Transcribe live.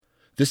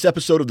This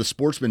episode of The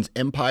Sportsman's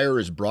Empire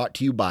is brought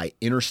to you by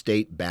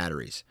Interstate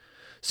Batteries.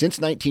 Since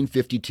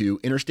 1952,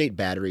 Interstate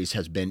Batteries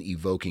has been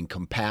evoking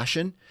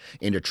compassion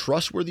and a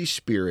trustworthy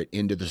spirit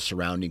into the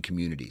surrounding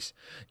communities.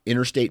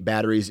 Interstate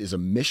Batteries is a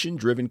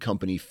mission-driven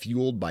company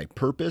fueled by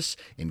purpose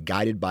and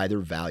guided by their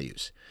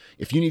values.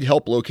 If you need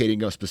help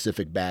locating a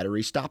specific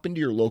battery, stop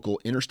into your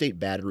local Interstate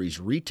Batteries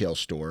retail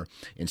store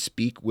and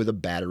speak with a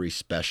battery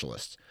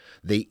specialist.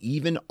 They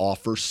even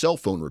offer cell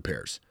phone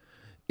repairs.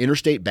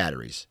 Interstate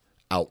Batteries,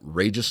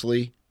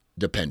 outrageously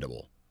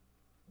dependable.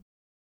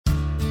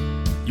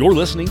 You're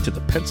listening to the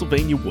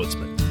Pennsylvania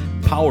Woodsman,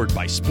 powered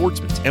by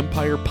Sportsman's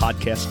Empire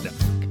Podcast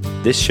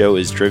Network. This show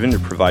is driven to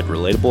provide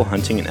relatable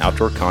hunting and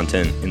outdoor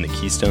content in the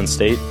Keystone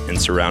State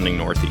and surrounding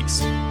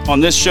Northeast. On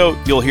this show,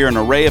 you'll hear an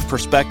array of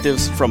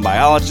perspectives from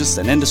biologists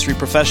and industry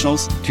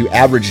professionals To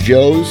average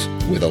Joes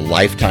with a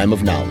lifetime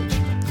of knowledge.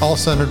 All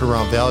centered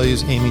around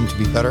values aiming to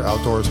be better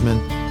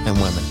outdoorsmen and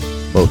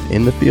women. Both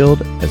in the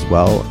field as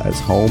well as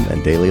home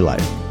and daily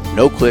life.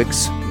 No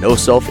clicks, no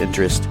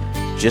self-interest,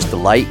 just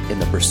delight in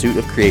the pursuit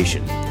of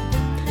creation.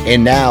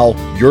 And now,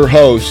 your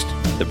host,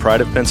 The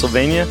pride of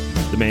Pennsylvania,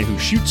 The man who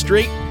shoots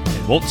straight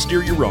and won't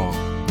steer you wrong,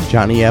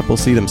 Johnny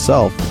Appleseed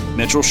himself,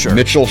 Mitchell Shirk.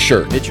 Mitchell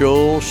Shirk.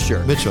 Mitchell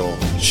Shirk. Mitchell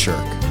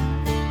Shirk.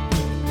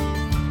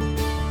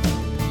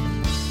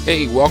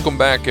 Hey, welcome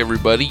back,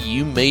 everybody.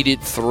 You made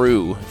it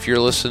through. If you're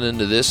listening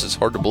to this, it's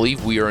hard to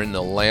believe we are in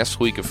the last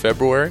week of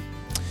February.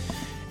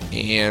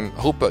 And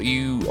hope that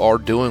you are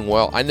doing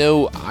well. I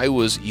know I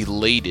was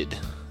elated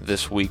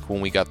this week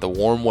when we got the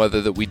warm weather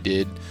that we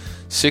did.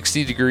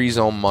 60 degrees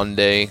on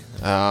Monday.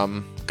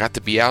 Got to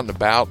be out and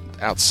about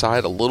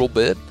outside a little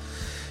bit.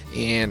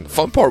 And the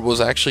fun part was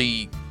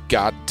actually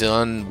got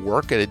done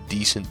work at a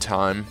decent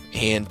time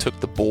and took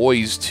the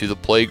boys to the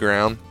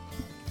playground.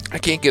 I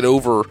can't get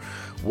over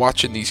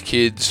watching these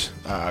kids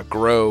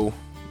grow.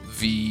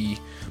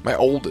 My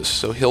oldest,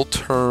 so he'll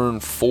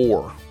turn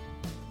 4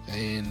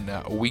 in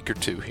a week or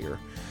two here.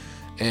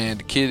 And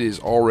the kid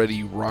is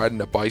already riding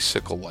a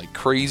bicycle like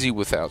crazy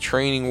without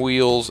training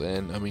wheels.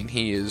 And, I mean,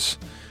 he is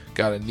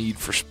got a need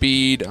for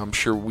speed. I'm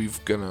sure we're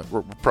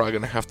probably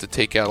going to have to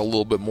take out a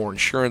little bit more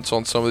insurance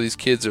on some of these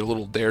kids. They're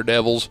little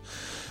daredevils.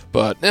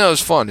 But, no, it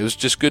was fun. It was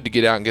just good to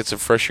get out and get some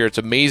fresh air. It's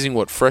amazing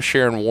what fresh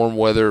air and warm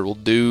weather will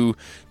do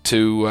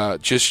to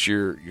just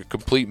your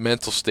complete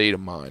mental state of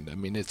mind. I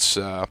mean, it's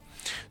a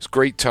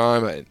great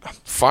time.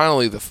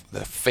 Finally, the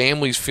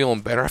family's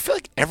feeling better. I feel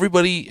like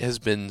everybody has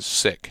been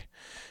sick.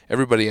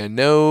 Everybody I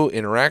know,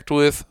 interact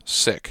with,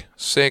 sick.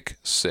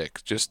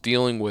 Just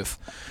dealing with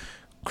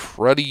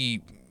cruddy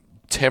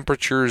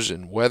temperatures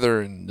and weather,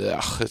 and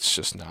it's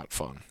just not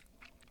fun.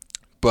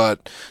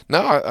 But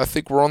no, I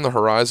think we're on the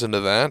horizon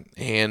of that,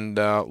 and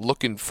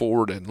looking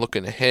forward and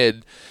looking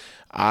ahead,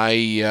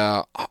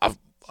 I'm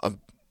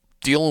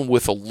dealing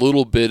with a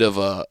little bit of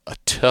a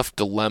tough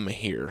dilemma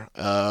here.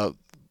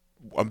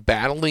 I'm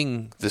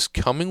battling this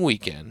coming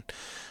weekend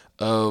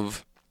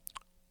of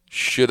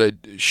should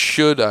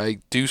I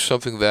do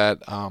something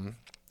that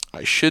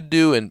I should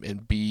do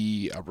and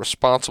be a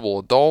responsible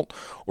adult,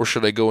 or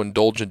should I go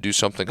indulge and do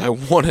something I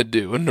want to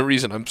do? And the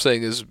reason I'm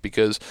saying this is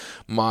because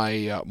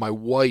my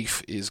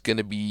wife is going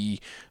to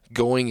be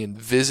going and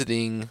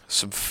visiting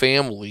some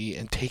family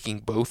and taking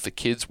both the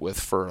kids with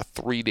for a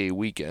 3-day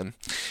weekend.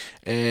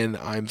 And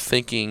I'm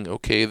thinking,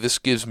 okay, this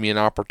gives me an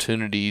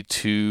opportunity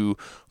to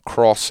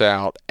cross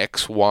out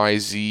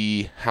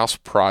XYZ house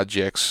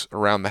projects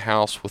around the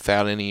house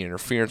without any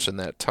interference in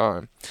that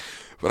time.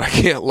 But I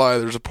can't lie,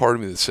 there's a part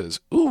of me that says,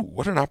 ooh,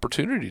 what an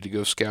opportunity to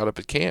go scout up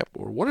at camp,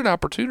 or what an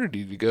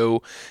opportunity to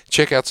go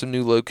check out some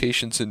new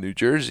locations in New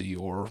Jersey,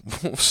 or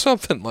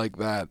something like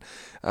that.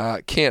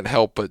 Can't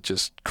help but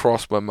just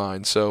cross my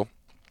mind. So,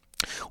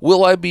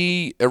 will I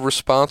be a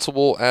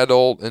responsible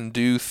adult and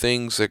do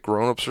things that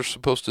grown-ups are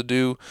supposed to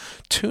do?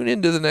 Tune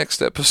into the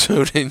next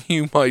episode and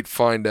you might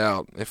find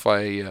out if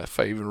I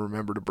even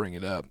remember to bring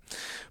it up.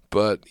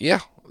 But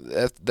yeah,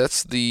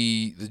 that's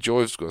the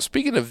joy of going.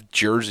 Speaking of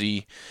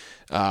Jersey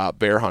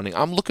bear hunting,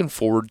 I'm looking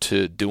forward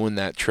to doing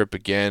that trip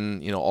again.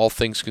 You know, all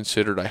things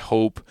considered, I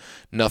hope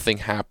nothing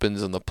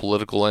happens on the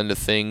political end of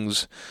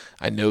things.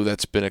 I know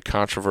that's been a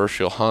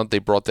controversial hunt. They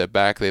brought that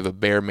back. They have a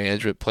bear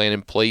management plan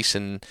in place,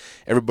 and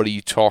everybody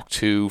you talk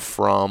to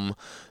from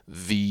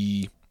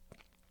the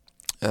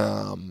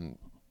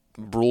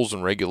rules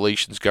and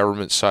regulations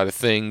government side of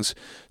things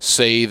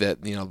say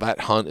that, you know, that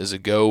hunt is a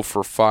go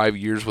for 5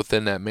 years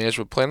within that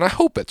management plan. And I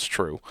hope that's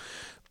true.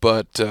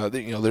 But,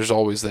 you know, there's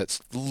always that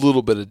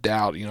little bit of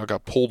doubt. You know, I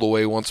got pulled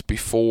away once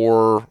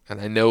before,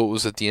 and I know it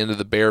was at the end of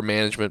the bear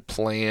management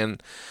plan,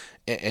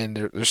 and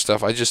there's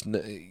stuff.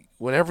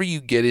 Whenever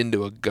you get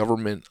into a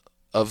government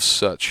of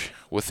such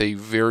with a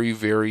very,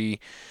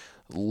 very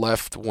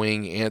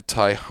left-wing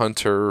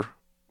anti-hunter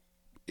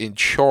in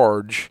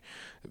charge,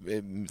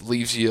 it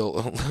makes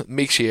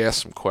you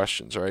ask some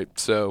questions, right?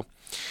 So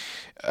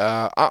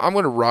I'm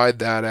going to ride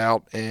that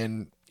out,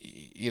 and,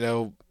 you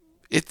know,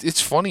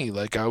 it's funny.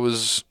 Like, I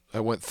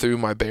went through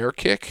my bear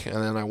kick, and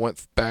then I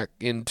went back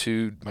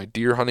into my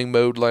deer hunting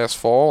mode last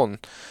fall, and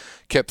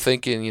kept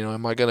thinking,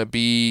 am I going to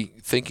be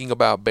thinking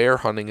about bear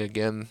hunting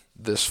again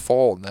this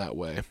fall in that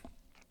way?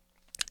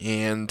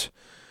 And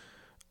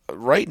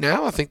right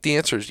now, I think the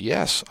answer is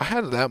yes. I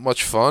had that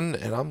much fun,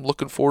 and I'm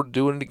looking forward to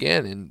doing it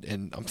again.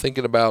 And I'm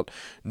thinking about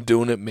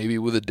doing it maybe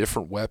with a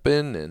different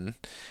weapon, and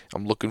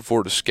I'm looking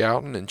forward to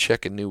scouting and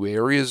checking new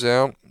areas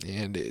out.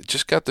 And it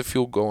just got the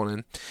fuel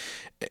going.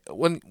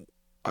 And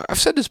I've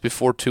said this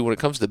before too, when it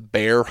comes to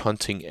bear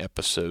hunting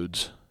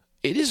episodes,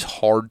 it is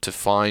hard to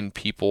find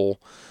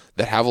people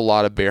that have a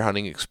lot of bear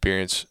hunting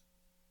experience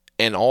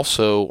and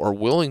also are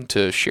willing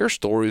to share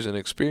stories and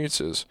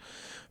experiences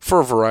for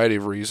a variety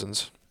of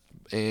reasons.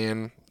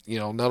 And,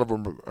 none of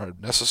them are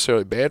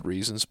necessarily bad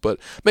reasons, but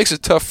it makes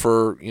it tough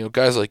for,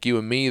 guys like you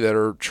and me that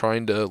are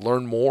trying to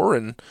learn more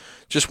and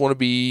just want to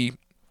be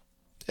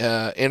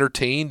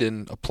entertained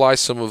and apply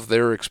some of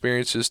their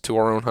experiences to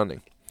our own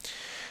hunting.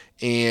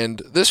 And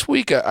this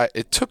week,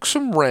 it took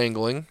some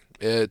wrangling.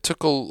 It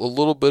took a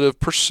little bit of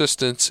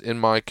persistence in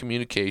my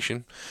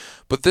communication.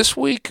 But this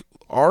week,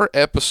 our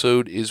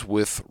episode is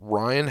with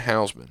Ryan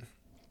Hausman.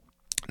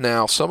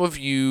 Now, some of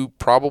you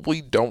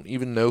probably don't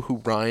even know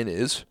who Ryan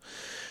is.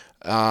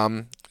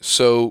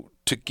 So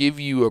to give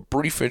you a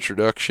brief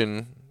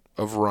introduction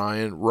of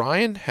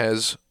Ryan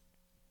has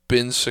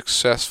been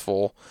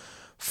successful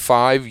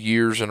 5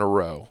 years in a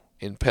row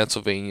in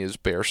Pennsylvania's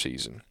bear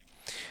season.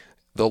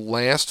 The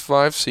last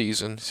 5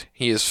 seasons,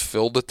 he has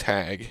filled a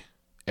tag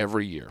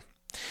every year.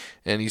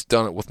 And he's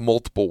done it with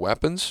multiple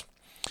weapons.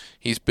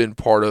 He's been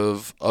part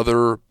of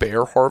other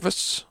bear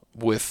harvests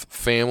with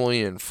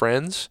family and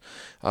friends.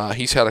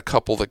 He's had a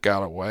couple that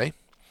got away.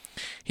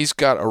 He's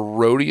got a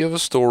rodeo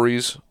of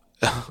stories,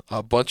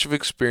 a bunch of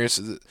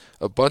experiences,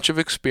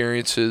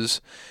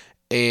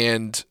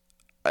 and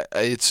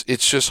it's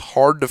just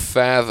hard to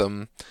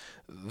fathom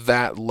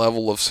that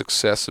level of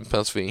success in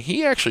Pennsylvania.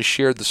 He actually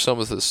shared some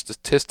of the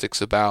statistics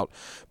about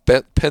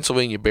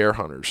Pennsylvania bear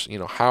hunters.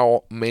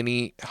 How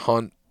many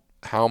hunt,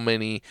 how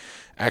many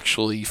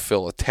actually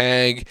fill a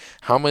tag,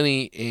 how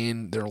many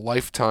in their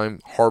lifetime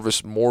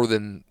harvest more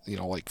than,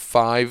 like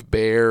 5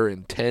 bear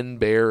and 10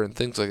 bear and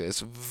things like that.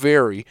 It's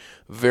very,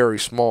 very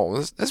small.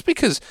 That's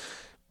because,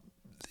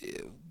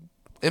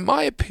 in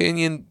my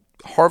opinion,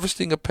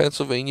 harvesting a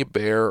Pennsylvania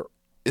bear,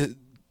 it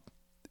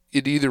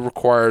either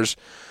requires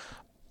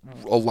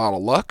a lot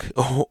of luck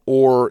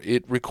or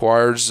it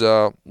requires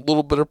a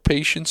little bit of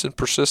patience and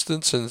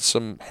persistence and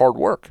some hard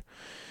work.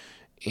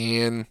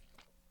 And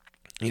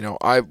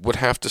I would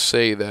have to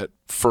say that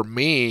for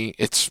me,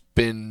 it's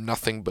been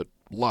nothing but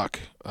luck.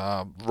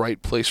 Right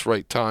place,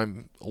 right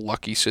time,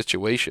 lucky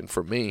situation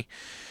for me.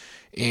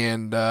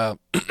 And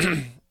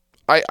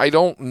I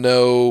don't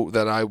know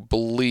that I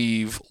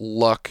believe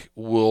luck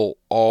will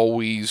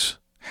always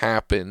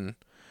happen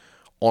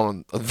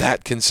on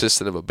that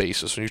consistent of a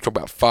basis when you talk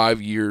about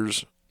 5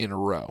 years in a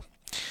row.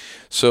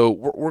 So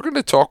we're going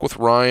to talk with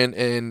Ryan,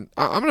 and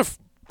I'm going to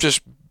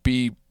just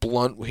be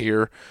blunt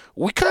here.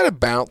 We kind of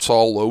bounce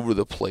all over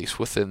the place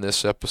within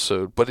this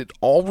episode, but it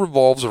all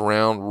revolves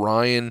around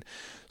Ryan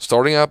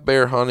starting out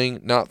bear hunting,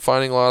 not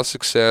finding a lot of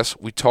success.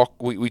 We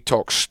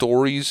talk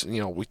stories.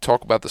 We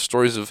talk about the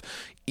stories of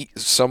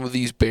some of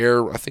these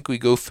bear. I think we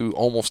go through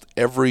almost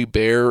every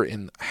bear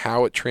and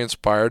how it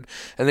transpired,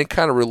 and then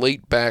kind of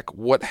relate back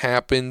what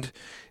happened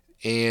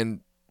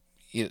and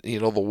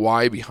the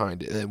why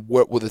behind it, and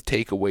what were the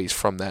takeaways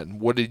from that,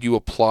 and what did you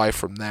apply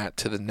from that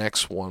to the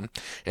next one,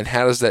 and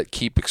how does that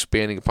keep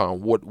expanding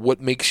upon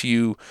what makes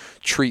you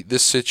treat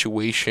this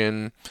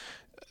situation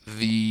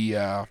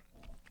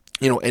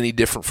any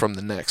different from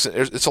the next.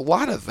 It's a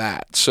lot of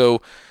that.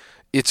 So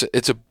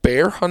it's a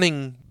bear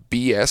hunting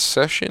BS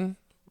session,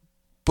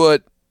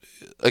 but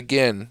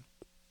again,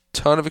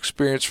 ton of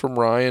experience from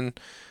Ryan.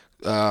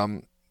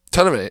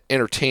 Ton of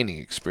entertaining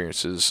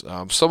experiences.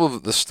 Some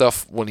of the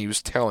stuff when he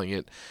was telling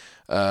it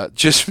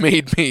just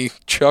made me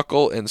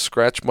chuckle and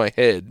scratch my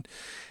head,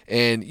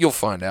 and you'll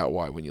find out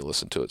why when you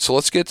listen to it. So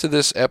let's get to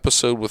this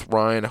episode with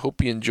Ryan. I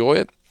hope you enjoy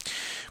it.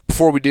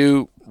 Before we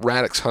do,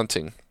 Radix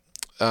hunting.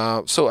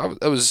 So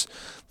I was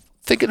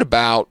thinking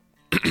about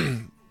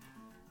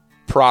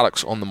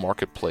products on the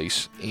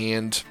marketplace,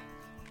 and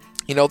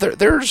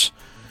there's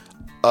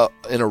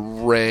an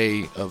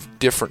array of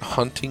different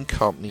hunting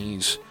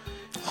companies,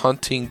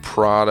 hunting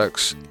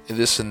products,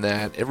 this and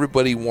that.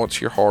 Everybody wants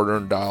your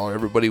hard-earned dollar.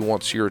 Everybody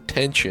wants your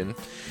attention,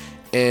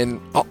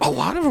 and a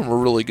lot of them are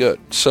really good.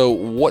 So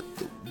what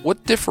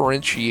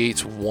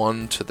differentiates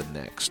one to the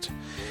next?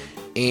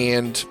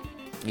 And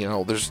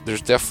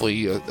there's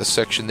definitely a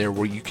section there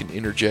where you can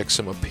interject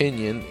some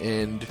opinion,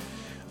 and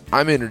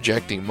I'm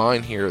interjecting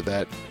mine here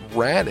that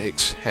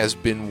Radix has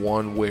been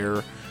one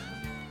where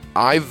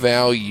I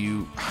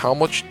value how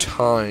much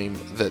time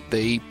that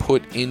they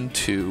put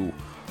into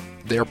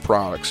their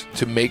products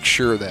to make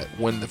sure that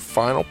when the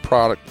final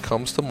product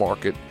comes to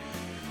market,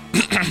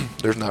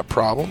 there's not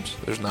problems,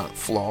 there's not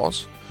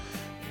flaws,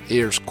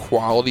 there's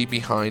quality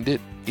behind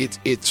it.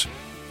 It's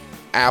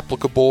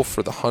applicable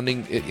for the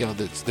hunting.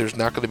 There's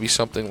not going to be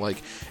something like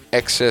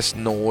excess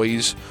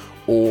noise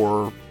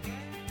or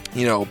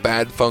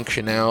bad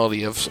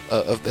functionality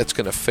of that's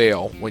going to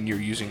fail when you're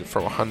using it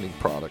from a hunting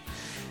product.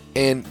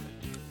 And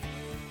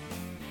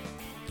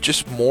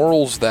just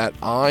morals that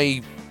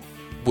I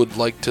would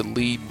like to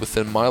lead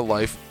within my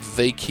life,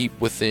 they keep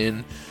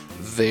within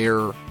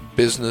their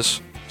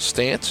business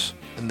stance,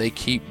 and they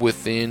keep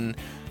within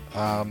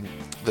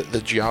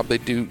the job they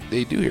do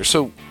here.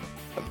 So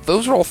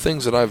those are all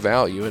things that I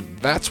value, and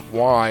that's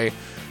why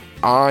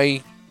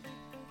I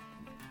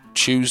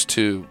choose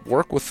to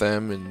work with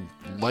them and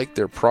like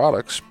their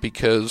products,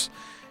 because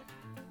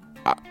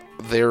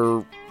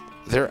they're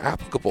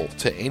applicable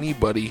to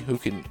anybody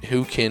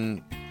who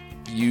can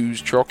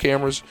use trail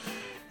cameras,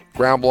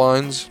 ground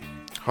blinds,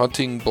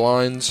 hunting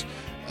blinds,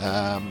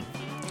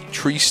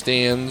 tree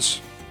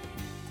stands,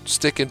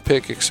 stick and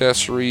pick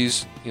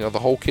accessories, the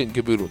whole kit and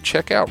caboodle.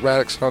 Check out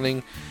Radix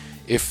Hunting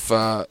if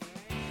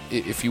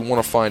you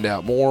want to find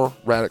out more,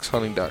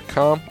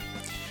 radixhunting.com.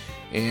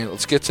 And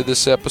let's get to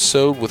this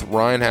episode with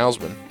Ryan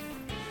Hausman.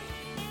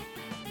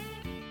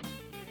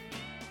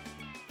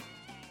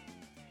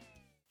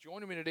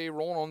 Joining me today,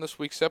 rolling on this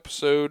week's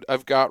episode,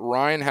 I've got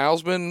Ryan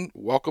Hausman.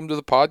 Welcome to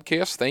the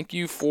podcast. Thank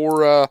you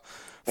for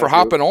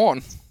hopping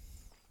on.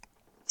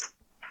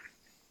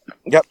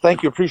 Yep,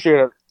 thank you. Appreciate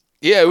it.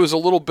 Yeah, it was a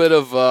little bit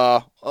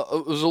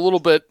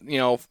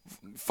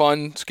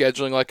fun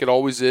scheduling like it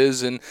always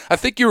is, and I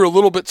think you were a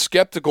little bit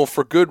skeptical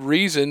for good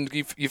reason.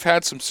 You've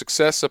had some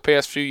success the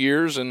past few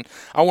years, and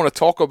I want to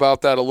talk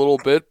about that a little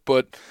bit.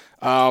 But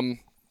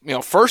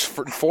first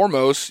and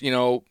foremost,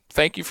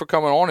 thank you for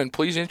coming on, and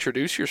please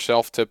introduce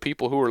yourself to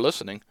people who are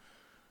listening.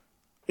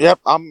 Yep,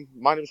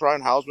 my name's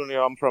Ryan Hausman.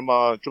 I'm from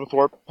Jim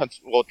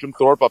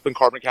Thorpe up in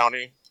Carbon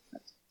County,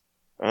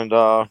 and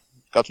got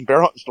some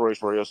bear hunting stories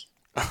for you.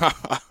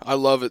 I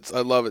love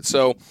it.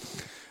 So,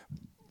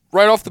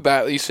 right off the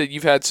bat, you said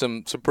you've had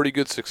some pretty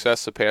good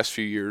success the past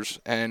few years,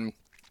 and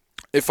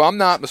if I'm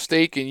not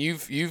mistaken,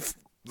 you've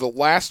the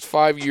last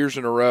 5 years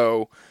in a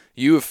row,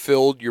 you have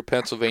filled your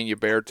Pennsylvania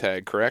bear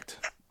tag, correct?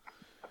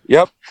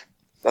 Yep,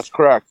 that's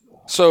correct.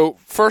 So,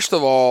 first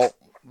of all,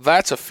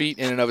 that's a feat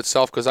in and of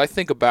itself, because I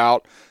think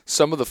about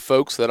some of the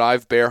folks that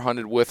I've bear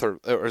hunted with, or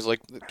like,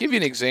 give you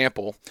an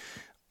example.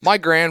 My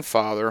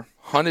grandfather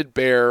hunted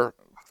bear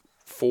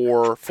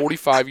for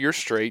 45 years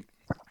straight.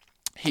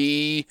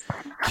 He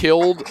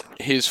killed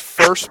his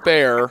first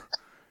bear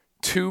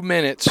 2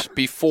 minutes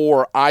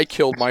before I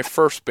killed my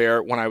first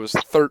bear when I was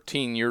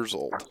 13 years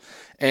old.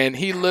 And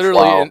he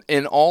literally, wow.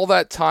 in all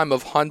that time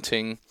of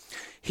hunting,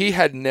 he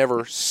had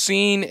never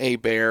seen a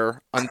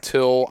bear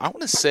until, I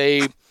want to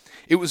say,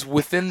 it was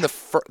within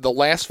the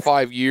last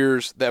 5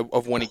 years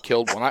of when he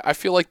killed one. I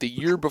feel like the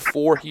year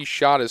before he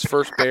shot his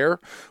first bear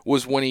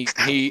was when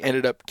he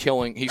ended up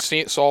killing. He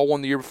saw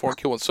one the year before and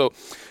killed one. So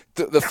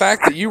the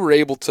fact that you were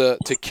able to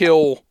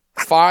kill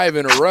 5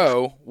 in a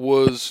row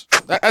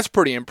that's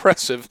pretty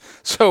impressive.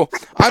 So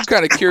I'm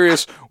kind of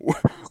curious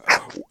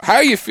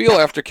how you feel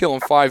after killing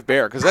 5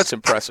 bear, because that's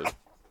impressive.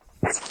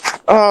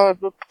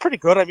 Pretty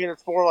good. I mean,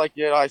 it's more like,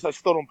 I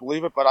still don't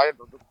believe it, but I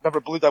never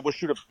believed I would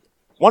shoot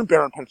one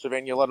bear in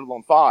Pennsylvania, let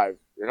alone 5.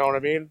 You know what I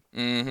mean?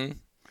 Mm-hmm.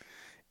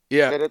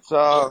 Yeah. And it's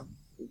a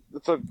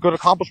good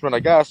accomplishment, I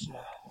guess.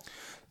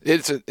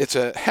 It's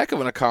a heck of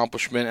an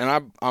accomplishment,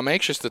 and I'm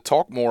anxious to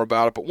talk more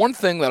about it. But one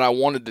thing that I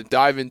wanted to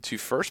dive into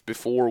first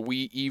before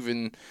we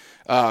even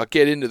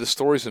get into the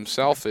stories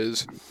themselves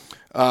is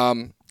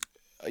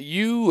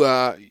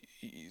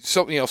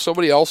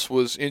somebody else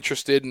was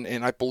interested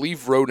and I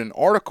believe wrote an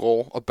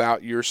article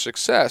about your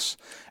success,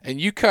 and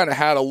you kind of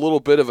had a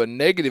little bit of a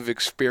negative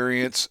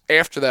experience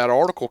after that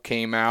article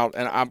came out,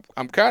 and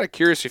I'm kind of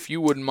curious if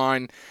you wouldn't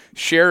mind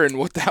sharing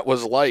what that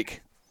was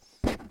like.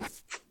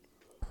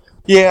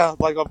 Yeah,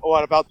 like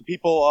what about the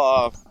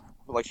people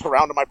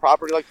surrounding my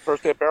property, like the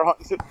first day of bear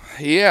hunting?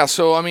 Yeah,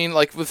 so I mean,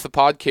 like with the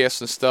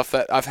podcast and stuff,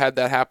 that I've had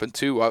that happen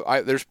too.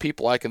 There's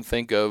people I can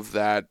think of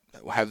that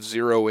have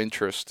zero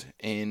interest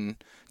in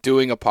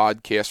doing a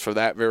podcast for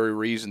that very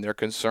reason. They're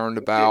concerned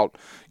about,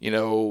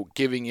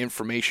 giving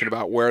information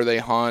about where they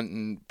hunt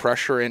and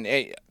pressure. And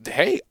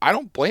hey, I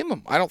don't blame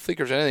them. I don't think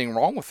there's anything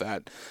wrong with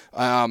that.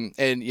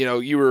 And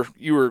you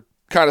were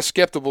kind of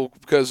skeptical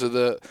because of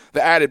the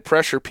added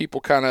pressure, people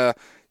kind of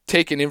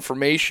taking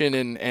information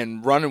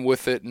and running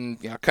with it and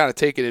kind of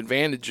taking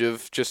advantage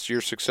of just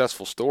your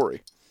successful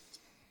story.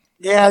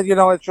 Yeah,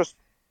 it's just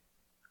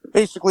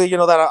basically,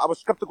 that I was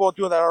skeptical of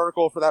doing that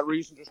article for that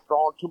reason, just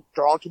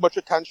drawing too much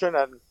attention,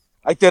 and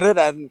I did it,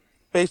 and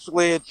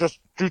basically it just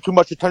drew too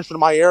much attention to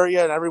my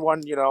area, and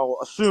everyone,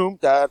 assumed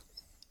that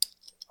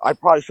I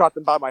probably shot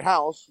them by my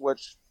house,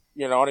 which,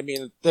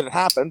 it didn't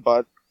happen,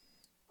 but,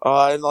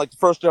 and like the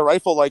first air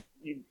rifle, like,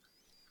 you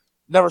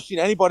never seen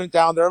anybody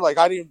down there, like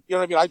I didn't,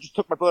 I just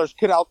took my brother's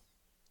kid out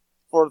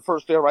for the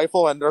first air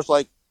rifle, and there's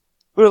like,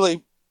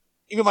 literally,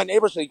 even my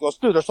neighbor said, he goes,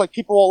 dude, there's like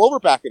people all over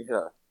back in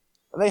here.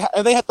 And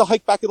they had to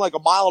hike back in like a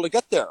mile to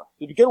get there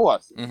to begin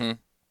with. Mm-hmm.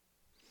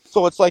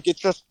 So it's like, it's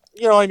just,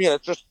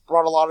 it just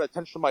brought a lot of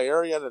attention to my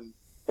area, and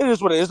it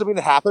is what it is. I mean,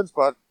 it happens,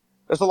 but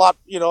there's a lot,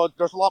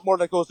 there's a lot more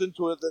that goes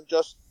into it than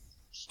just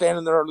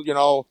standing there,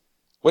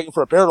 waiting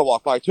for a bear to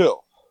walk by too.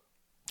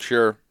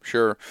 Sure.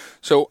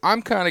 So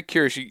I'm kind of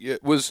curious.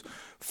 It was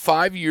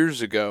 5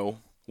 years ago.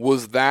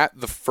 Was that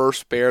the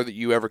first bear that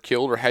you ever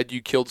killed, or had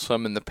you killed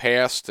some in the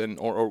past? And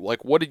or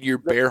like, what did your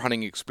bear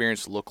hunting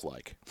experience look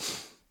like?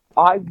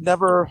 I've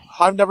never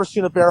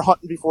seen a bear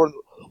hunting before.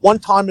 One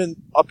time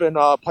up in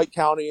Pike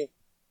County,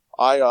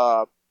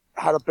 I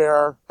had a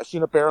bear. I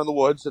seen a bear in the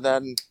woods, and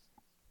then,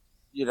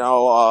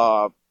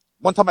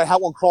 one time I had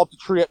one crawl up the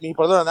tree at me.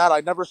 But other than that,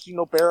 I'd never seen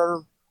no bear.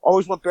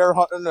 Always went bear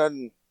hunting,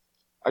 and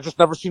I just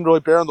never seen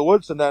really bear in the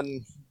woods. And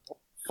then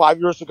 5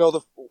 years ago,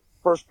 the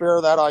first bear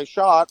that I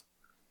shot,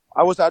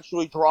 I was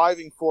actually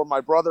driving for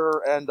my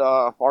brother and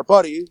our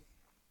buddy,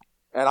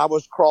 and I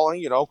was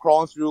crawling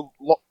through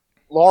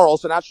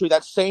laurels. And actually,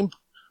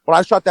 when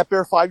I shot that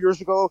bear 5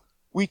 years ago,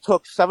 we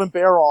took 7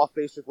 bear off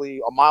basically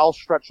a mile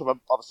stretch of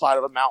a side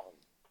of a mountain.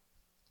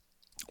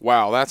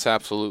 Wow, that's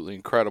absolutely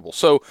incredible.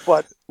 So,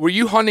 were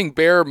you hunting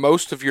bear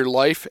most of your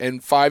life,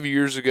 and 5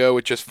 years ago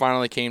it just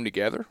finally came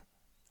together?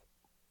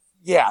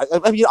 Yeah,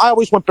 I mean, I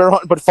always went bear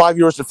hunting, but 5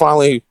 years it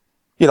finally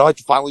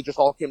just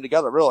all came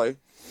together, really.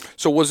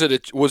 So was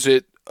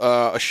it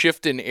a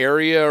shift in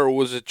area, or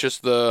was it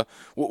just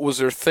was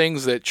there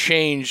things that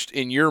changed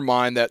in your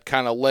mind that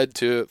kind of led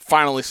to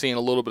finally seeing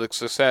a little bit of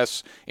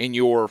success in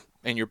your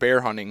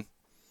bear hunting?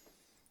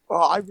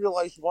 Well, I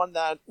realized one,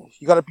 that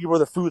you got to be where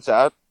the food's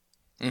at.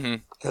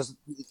 Mm-hmm.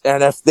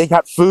 And if they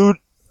got food,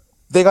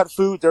 they're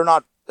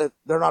not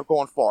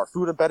going far.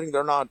 Food and bedding,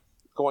 they're not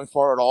going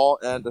far at all.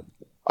 And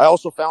I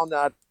also found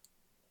that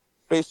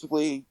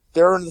basically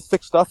they're in the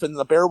thick stuff, and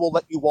the bear will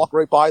let you walk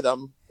right by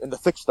them in the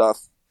thick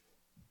stuff.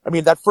 I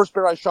mean, that first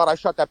bear I shot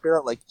that bear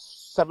at like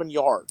 7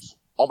 yards,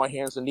 on my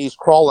hands and knees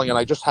crawling, and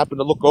I just happened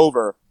to look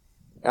over,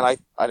 and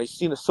I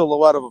seen a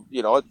silhouette of,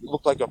 it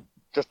looked like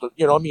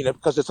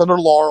because it's under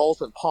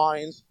laurels and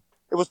pines.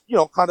 It was,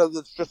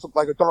 it just looked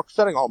like a dark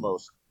setting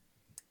almost.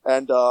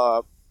 And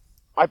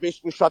I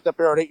basically shot that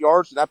bear at 8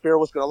 yards, and that bear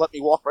was going to let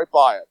me walk right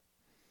by it.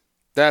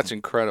 That's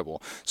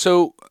incredible.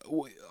 So,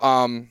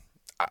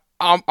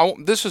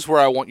 this is where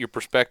I want your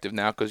perspective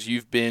now, because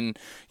you've been,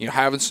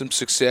 having some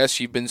success.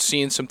 You've been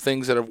seeing some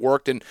things that have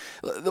worked. And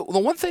the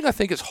one thing I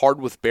think is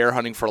hard with bear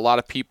hunting for a lot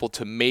of people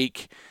to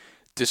make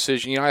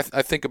decision. I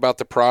think about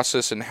the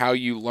process and how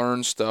you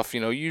learn stuff.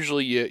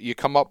 Usually you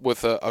come up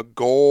with a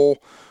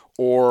goal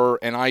or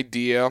an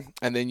idea,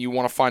 and then you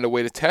want to find a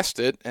way to test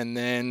it. And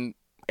then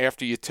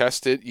after you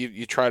test it,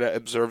 you try to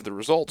observe the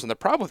results. And the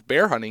problem with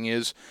bear hunting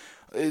is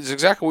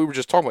exactly what we were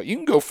just talking about. You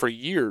can go for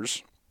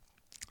years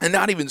and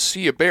not even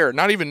see a bear,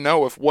 not even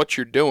know if what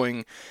you're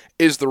doing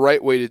is the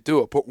right way to do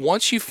it. But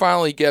once you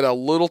finally get a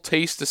little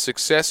taste of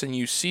success and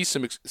you see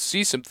some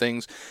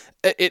things,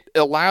 it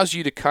allows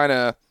you to kind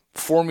of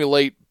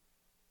formulate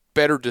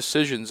better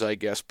decisions, I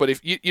guess. But if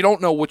you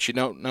don't know what you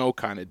don't know,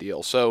 kind of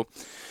deal. So,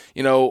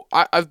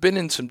 I've been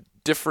in some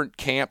different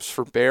camps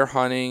for bear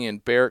hunting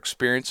and bear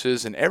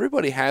experiences, and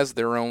everybody has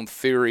their own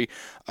theory.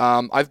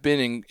 I've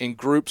been in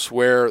groups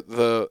where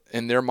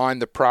in their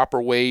mind the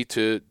proper way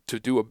to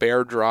do a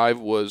bear drive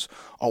was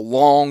a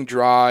long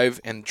drive,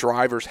 and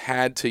drivers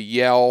had to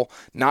yell,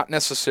 not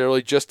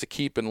necessarily just to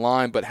keep in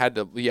line, but had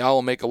to yell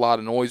and make a lot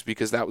of noise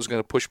because that was going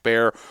to push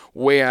bear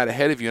way out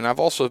ahead of you. And I've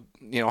also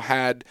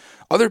had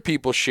other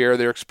people share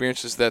their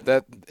experiences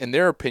that in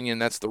their opinion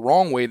that's the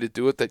wrong way to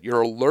do it, that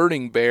you're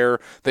alerting bear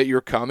that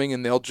you're coming,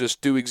 and they'll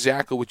just do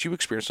exactly what you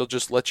experienced. They'll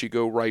just let you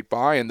go right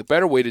by. And the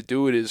better way to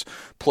do it is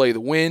play the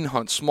wind,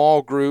 hunt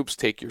small groups,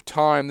 take your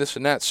time, this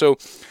and that. So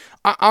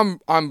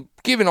I'm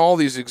giving all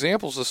these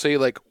examples to say,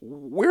 like,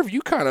 where have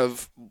you kind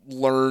of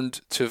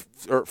learned to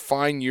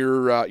find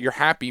your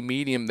happy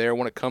medium there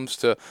when it comes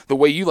to the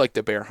way you like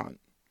to bear hunt?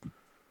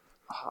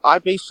 I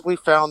basically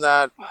found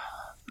that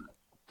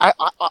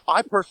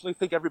I personally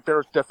think every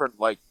bear is different,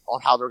 like, on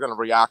how they're going to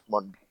react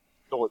when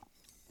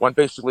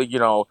basically,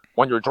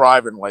 when you're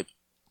driving, like,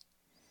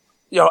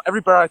 every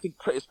bear I think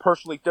is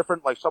personally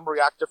different. Like, some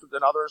react different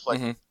than others.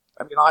 Like,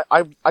 I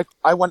mean,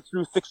 I went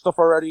through thick stuff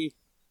already,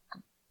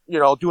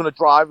 doing a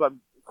drive.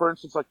 For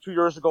instance, like 2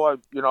 years ago,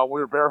 we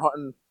were bear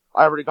hunting.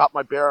 I already got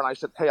my bear, and I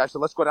said,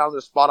 let's go down to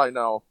this spot I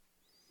know,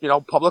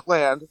 public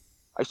land.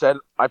 I said,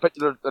 I bet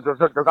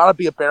there got to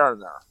be a bear in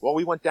there. Well,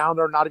 we went down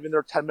there, not even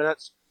there 10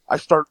 minutes. I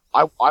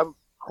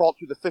crawled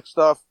through the thick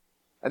stuff,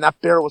 and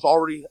that bear was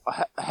already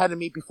ahead of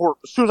me before.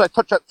 As soon as I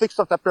touched that thick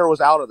stuff, that bear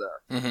was out of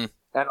there. Mm-hmm.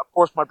 And of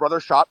course, my brother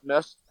shot,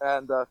 missed.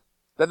 And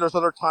then there's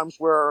other times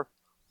where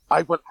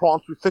I went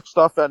crawling through thick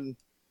stuff, and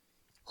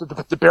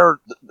the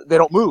bear, they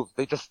don't move.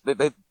 They're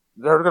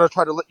going to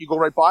try to let you go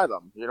right by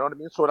them. You know what I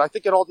mean? So I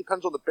think it all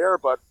depends on the bear,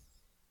 but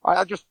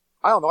I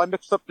don't know. I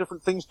mixed up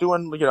different things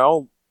doing,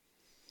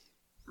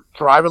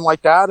 driving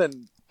like that,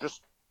 and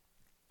just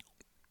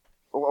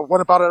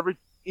went about it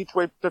each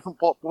way, different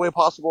way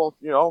possible,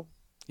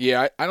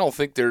 Yeah, I don't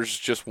think there's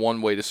just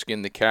one way to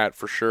skin the cat,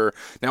 for sure.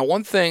 Now,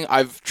 one thing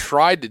I've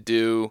tried to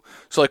do,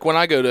 so like when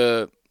I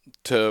go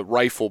to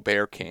rifle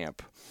bear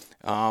camp,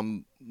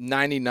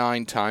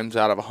 99 times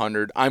out of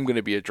 100, I'm going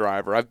to be a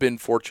driver. I've been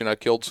fortunate. I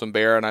killed some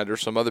bear, and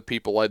there's some other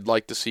people I'd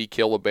like to see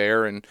kill a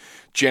bear. And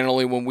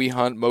generally, when we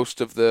hunt,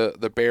 most of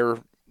the bear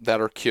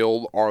that are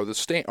killed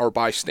are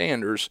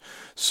bystanders.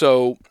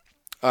 So,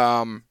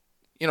 when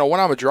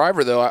I'm a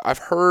driver, though, I've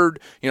heard,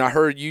 I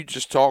heard you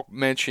just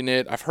mention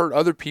it. I've heard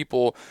other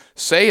people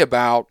say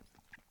about,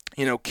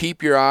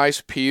 keep your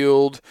eyes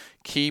peeled,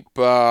 keep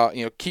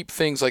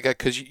things like that,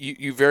 because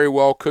you very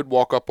well could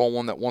walk up on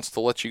one that wants to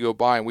let you go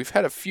by. And we've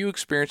had a few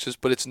experiences,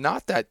 but it's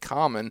not that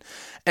common.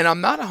 And I'm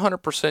not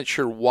 100%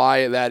 sure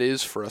why that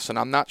is for us. And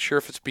I'm not sure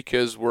if it's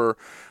because we're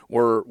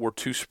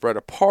too spread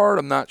apart.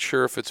 I'm not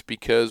sure if it's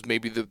because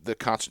maybe the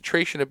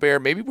concentration of bear,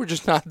 maybe we're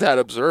just not that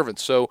observant.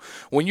 So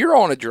when you're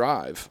on a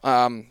drive,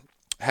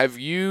 have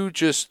you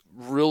just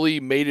really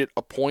made it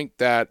a point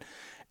that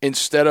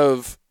instead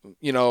of,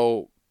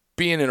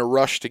 being in a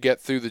rush to get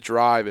through the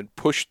drive and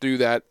push through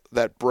that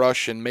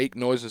brush and make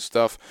noise and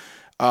stuff,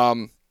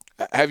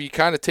 have you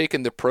kind of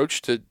taken the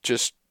approach to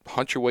just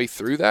hunt your way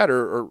through that,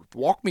 or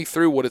walk me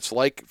through what it's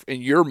like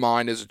in your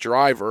mind as a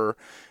driver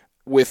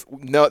with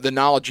the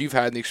knowledge you've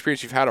had and the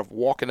experience you've had of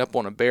walking up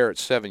on a bear at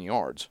 7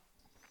 yards?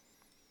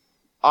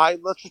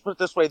 Let's just put it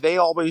this way. They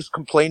always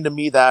complain to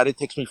me that it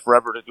takes me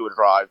forever to do a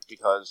drive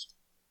because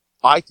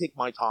I take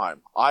my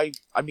time. I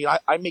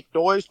make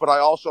noise, but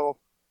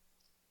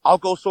I'll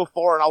go so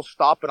far and I'll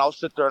stop and I'll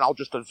sit there and I'll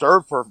just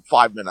observe for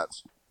 5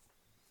 minutes.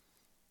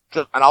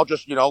 And I'll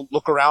just,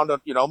 look around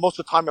and, most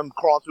of the time I'm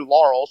crawling through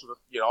laurels.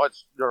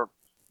 It's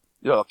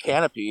a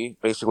canopy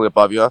basically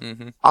above you.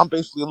 Mm-hmm. I'm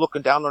basically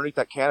looking down underneath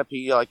that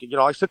canopy.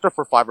 I sit there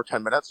for 5 or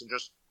 10 minutes and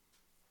just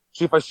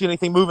see if I see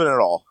anything moving at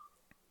all.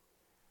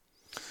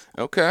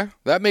 Okay.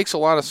 That makes a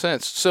lot of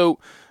sense. So,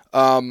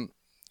 I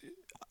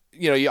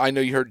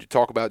know you heard you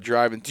talk about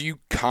driving. Do you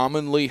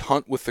commonly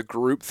hunt with a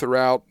group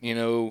throughout,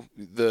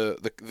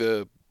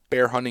 the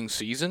bear hunting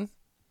season?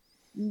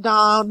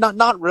 No,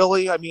 not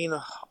really. I mean,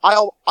 I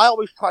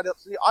always try to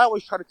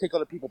take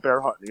other people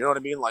bear hunting. You know what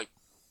I mean? Like,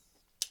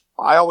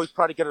 I always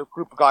try to get a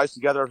group of guys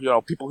together.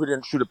 People who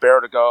didn't shoot a bear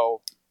to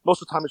go.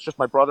 Most of the time, it's just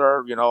my brother.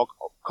 A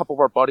couple of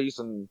our buddies,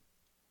 and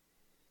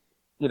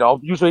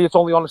usually it's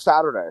only on a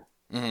Saturday.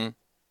 Mm-hmm.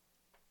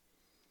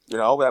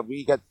 That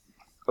we get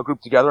a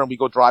group together and we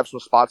go drive some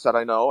spots that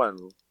I know.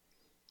 And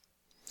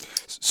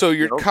so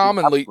you're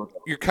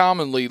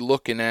commonly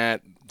looking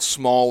at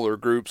smaller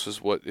groups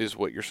is what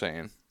you're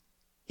saying.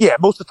 Yeah,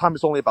 most of the time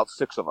it's only about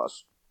 6 of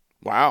us.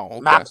 Wow.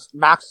 Okay.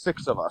 Max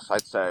 6 of us,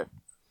 I'd say.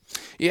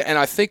 Yeah, and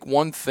I think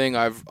one thing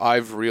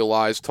I've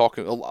realized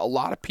talking, a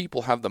lot of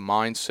people have the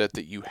mindset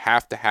that you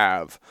have to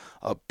have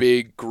a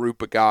big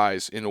group of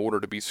guys in order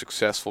to be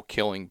successful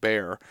killing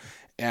bear.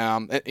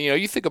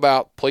 You think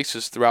about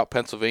places throughout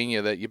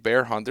Pennsylvania that you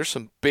bear hunt. There's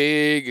some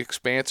big,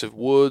 expansive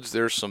woods.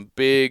 There's some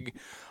big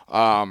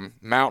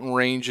mountain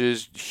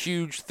ranges,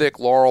 huge, thick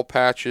laurel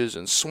patches,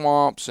 and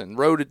swamps, and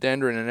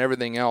rhododendron, and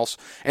everything else.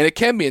 And it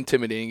can be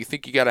intimidating. You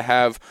think you got to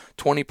have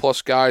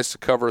 20-plus guys to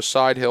cover a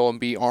side hill and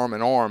be arm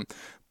in arm.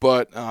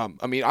 But,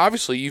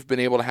 obviously you've been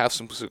able to have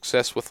some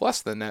success with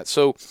less than that.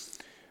 So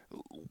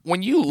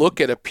when you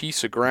look at a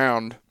piece of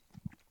ground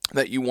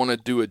that you want to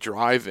do a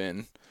drive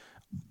in,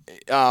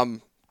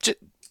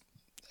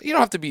 you don't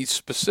have to be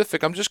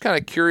specific. I'm just kind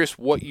of curious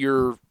what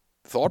your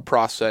thought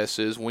process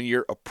is when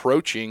you're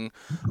approaching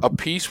a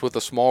piece with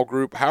a small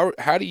group.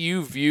 How do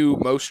you view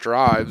most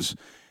drives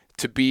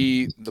to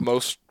be the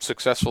most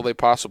successful they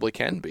possibly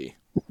can be?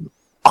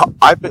 When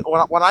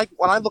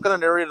I look at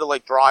an area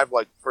to drive,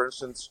 for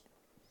instance,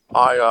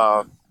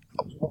 the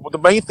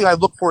main thing I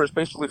look for is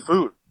basically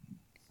food.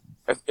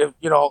 I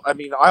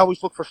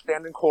always look for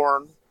standing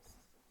corn,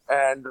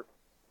 and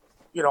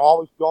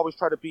always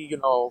try to be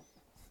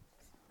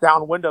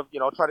downwind of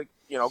try to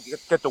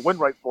get the wind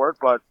right for it.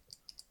 But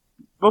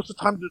most of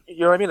the time,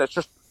 it's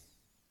just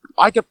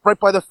I get right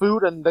by the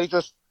food, and they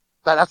just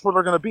that's where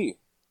they're going to be.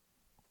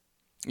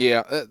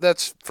 Yeah,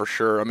 that's for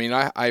sure.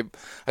 I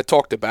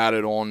talked about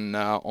it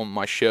on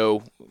my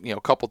show, a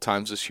couple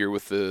times this year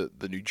with the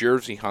New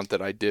Jersey hunt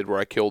that I did where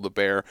I killed a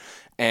bear,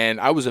 and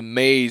I was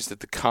amazed at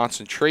the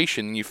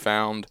concentration you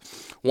found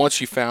once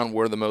you found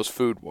where the most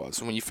food was.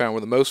 And when you found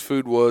where the most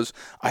food was,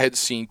 I had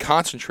seen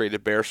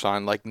concentrated bear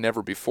sign like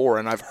never before,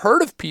 and I've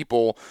heard of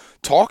people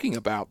talking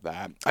about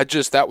that.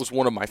 That was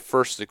one of my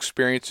first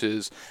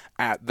experiences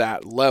at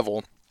that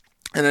level.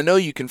 And I know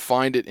you can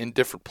find it in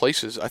different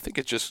places. I think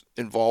it just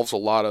involves a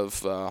lot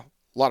of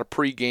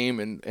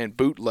pregame and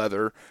boot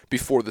leather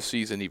before the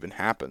season even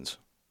happens.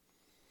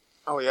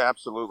 Oh yeah,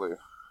 absolutely.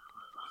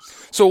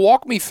 So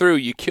walk me through.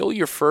 You kill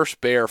your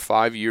first bear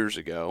 5 years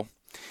ago,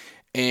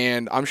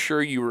 and I'm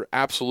sure you were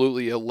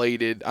absolutely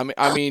elated.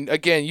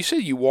 Again, you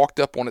said you walked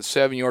up on it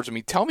 7 yards.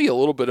 Tell me a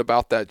little bit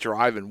about that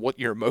drive and what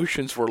your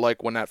emotions were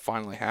like when that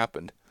finally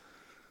happened.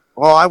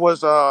 Well, I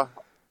was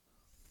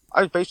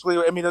basically,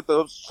 at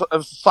the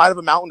side of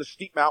a mountain, a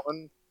steep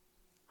mountain.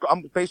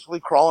 I'm basically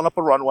crawling up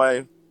a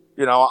runway.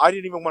 I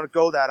didn't even want to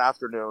go that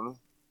afternoon.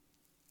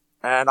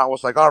 And I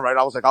was like, all right.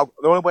 The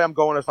only way I'm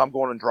going is if I'm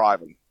going and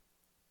driving.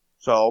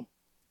 So,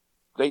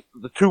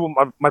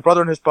 my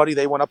brother and his buddy,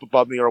 they went up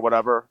above me or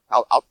whatever,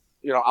 out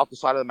the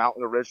side of the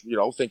mountain, the ridge,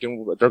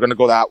 thinking they're going to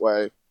go that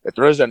way if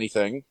there is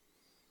anything.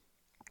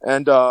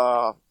 And,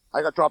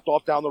 I got dropped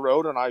off down the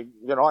road, and I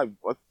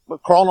was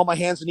crawling on my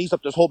hands and knees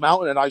up this whole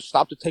mountain, and I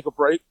stopped to take a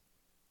break.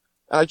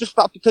 And I just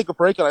stopped to take a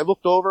break, and I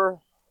looked over,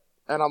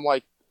 and I'm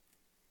like,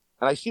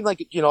 and I seen like,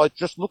 it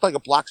just looked like a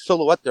black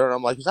silhouette there, and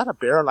I'm like, is that a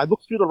bear? And I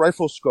looked through the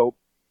rifle scope,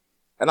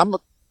 and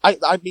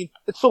I mean,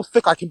 it's so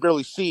thick I can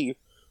barely see,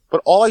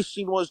 but all I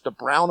seen was the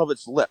brown of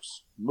its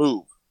lips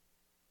move.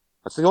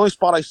 That's the only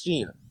spot I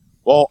seen.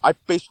 Well, I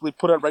basically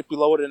put it right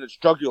below it in its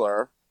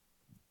jugular,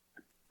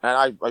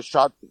 and I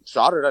shot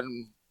it,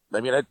 and I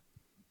mean, it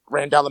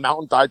ran down the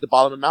mountain, died at the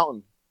bottom of the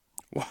mountain.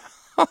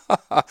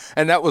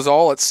 And that was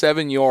all at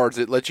 7 yards.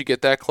 It let you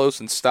get that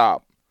close and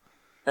stop.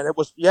 And it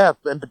was, yeah,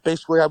 and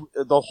basically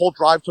the whole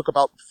drive took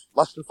about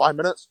less than 5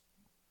 minutes.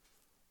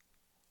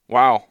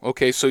 Wow.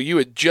 Okay, so you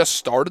had just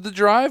started the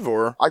drive,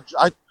 or?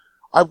 I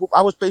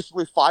was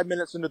basically 5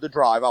 minutes into the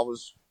drive.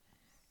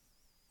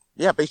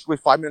 Basically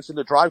 5 minutes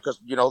into the drive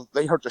because,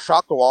 they heard the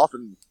shot go off,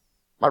 and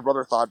my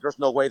brother thought, there's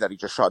no way that he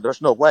just shot.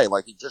 There's no way,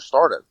 like he just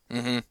started.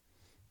 Mm-hmm.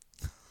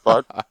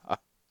 But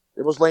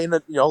it was laying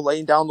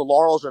down the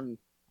laurels, and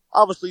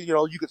obviously,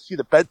 you could see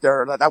the bed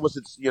there, and that was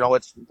it's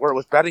where it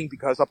was bedding,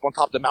 because up on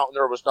top of the mountain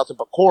there was nothing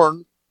but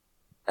corn.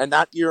 And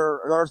that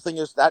year, another thing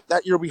is that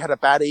year we had a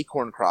bad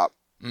acorn crop.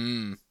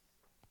 Mm.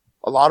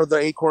 A lot of the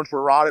acorns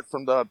were rotted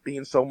from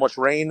being so much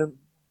rain.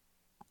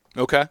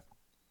 Okay.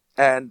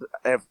 And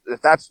if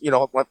that's,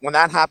 when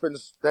that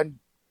happens, then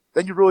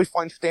you really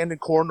find standing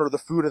corn or the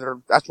food,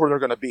 and that's where they're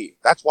going to be.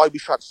 That's why we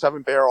shot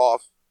 7 bear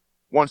off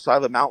one side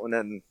of the mountain,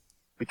 and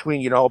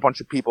between, a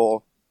bunch of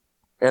people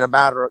in a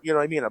matter of,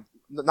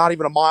 not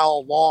even a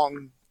mile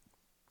long,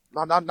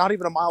 not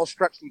even a mile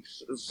stretch,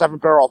 7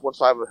 bear off one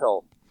side of the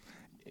hill.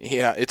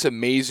 Yeah, it's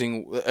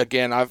amazing.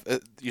 Again,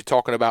 you're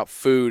talking about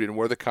food and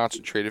where the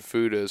concentrated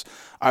food is.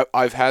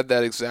 I've had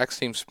that exact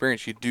same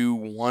experience. You do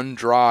one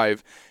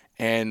drive,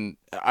 and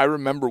I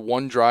remember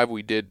one drive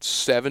we did,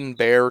 7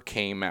 bear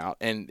came out,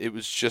 and it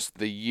was just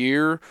the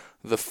year,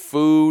 the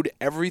food,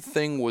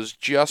 everything was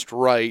just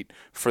right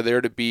for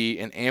there to be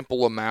an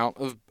ample amount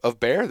of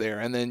bear there.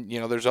 And then,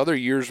 there's other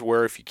years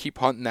where if you keep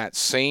hunting that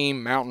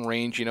same mountain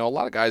range, a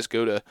lot of guys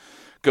go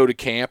to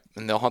camp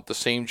and they'll hunt the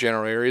same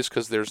general areas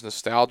because there's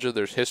nostalgia,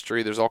 there's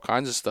history, there's all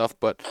kinds of stuff.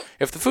 But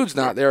if the food's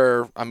not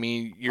there, I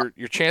mean,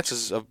 your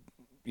chances of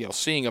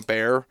seeing a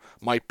bear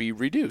might be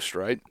reduced,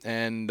 right?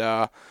 And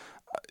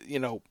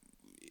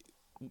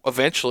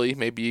eventually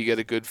maybe you get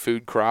a good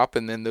food crop,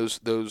 and then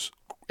those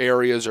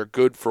areas are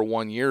good for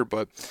 1 year.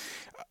 But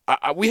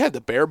we had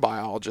the bear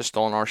biologist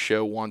on our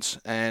show once,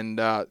 and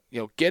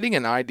getting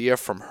an idea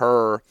from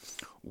her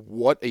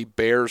what a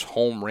bear's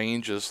home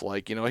range is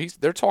like.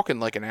 They're talking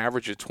like an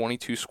average of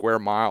 22 square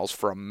miles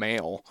for a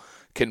male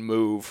can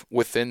move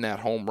within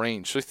that home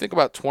range. So you think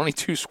about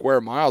 22 square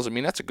miles. I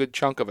mean, that's a good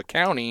chunk of a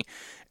county.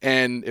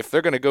 And if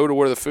they're going to go to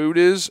where the food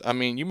is, I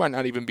mean, you might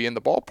not even be in the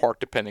ballpark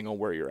depending on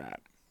where you're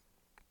at.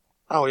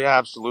 Oh yeah,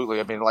 absolutely.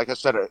 I mean, like I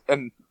said,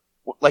 and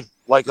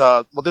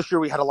this year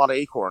we had a lot of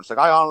acorns. Like,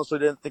 I honestly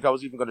didn't think I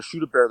was even going to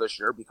shoot a bear this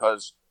year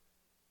because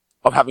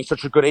of having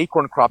such a good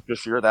acorn crop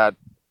this year that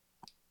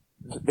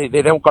they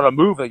don't going to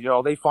move.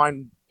 They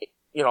find,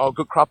 a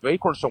good crop of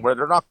acorns somewhere.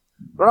 They're not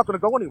going to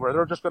go anywhere.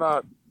 They're just going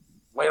to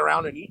lay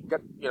around and eat and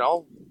get,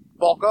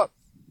 bulk up.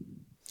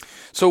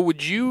 So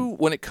would you,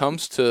 when it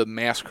comes to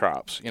mass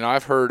crops,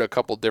 I've heard a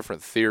couple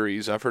different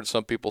theories. I've heard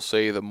some people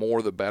say the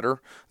more the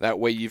better. That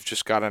way you've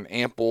just got an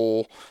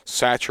ample,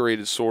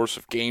 saturated source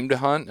of game to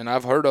hunt. And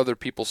I've heard other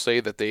people say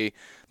that they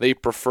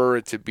prefer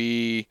it to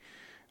be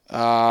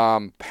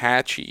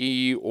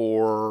patchy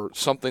or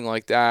something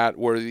like that,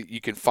 where you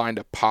can find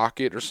a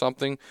pocket or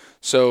something.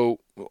 So,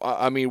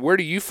 I mean, where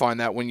do you find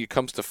that when it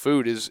comes to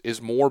food?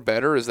 Is more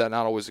better? Is that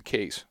not always the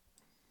case?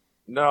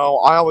 No,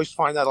 I always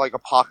find that like a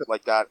pocket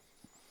like that.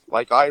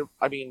 Like, I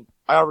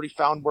already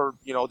found where,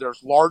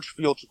 there's large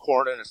fields of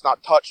corn and it's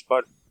not touched,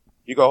 but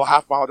you go a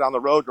half mile down the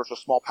road, there's a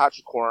small patch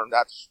of corn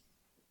that's,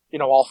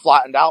 all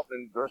flattened out,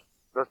 and there's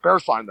bear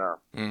sign there.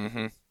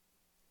 Mm-hmm.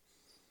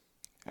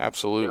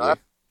 Absolutely.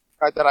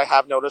 That I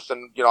have noticed,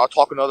 and, I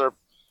talk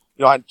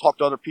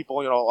to other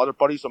people, other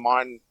buddies of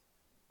mine,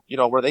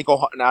 where they go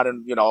hunting out,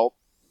 and,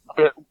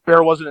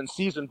 bear wasn't in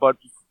season, but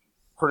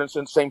for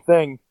instance, same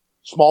thing.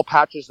 Small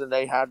patches than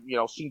they had,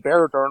 seen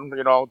bear during,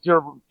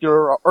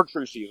 deer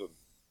archery season,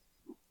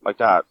 like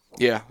that.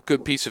 Yeah,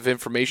 good piece of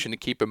information to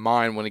keep in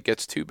mind when it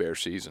gets to bear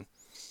season.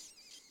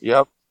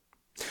 Yep.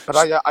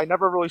 But I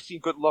never really seen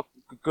good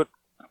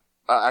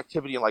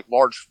activity in like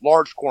large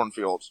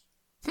cornfields.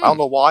 I don't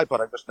know why,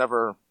 but I just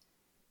never.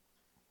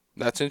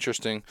 That's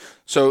interesting.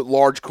 So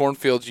large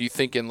cornfields, you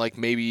thinking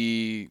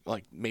maybe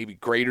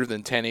greater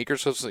than 10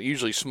 acres? So it's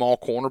usually small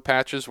corner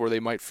patches where they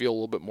might feel a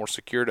little bit more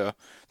secure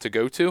to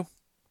go to.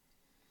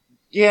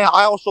 Yeah,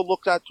 I also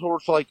looked at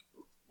towards like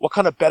what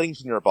kind of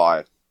bedding's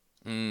nearby.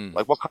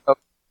 Like what kind of,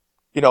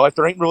 if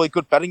there ain't really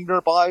good bedding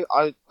nearby,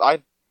 I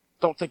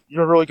don't think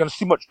you're really going to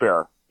see much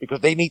bear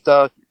because they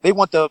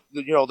want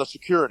the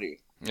security.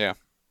 Yeah.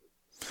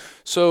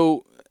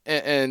 So,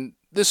 and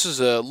this is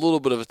a little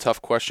bit of a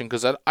tough question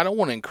because I don't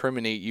want to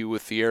incriminate you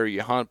with the area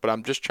you hunt, but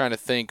I'm just trying to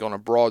think on a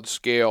broad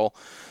scale.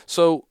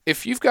 So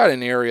if you've got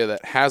an area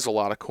that has a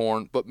lot of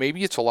corn, but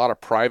maybe it's a lot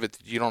of private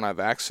that you don't have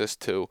access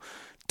to,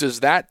 does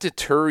that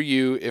deter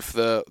you if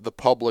the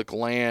public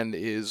land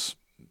is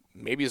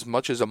maybe as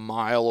much as a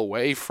mile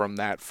away from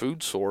that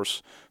food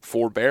source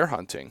for bear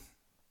hunting?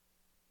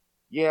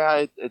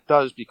 Yeah, it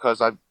does,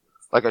 because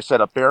like I said,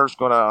 a bear's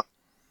gonna,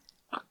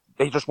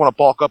 they just want to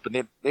bulk up, and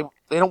they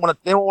don't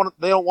want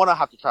to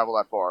have to travel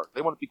that far.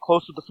 They want to be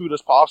close to the food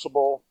as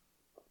possible.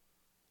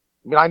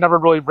 I mean, I never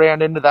really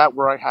ran into that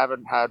where I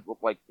haven't had,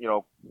 like,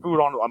 food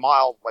on a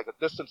mile, like a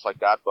distance like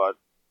that, but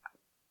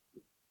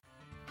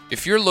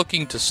if you're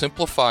looking to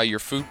simplify your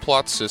food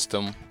plot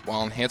system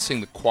while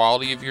enhancing the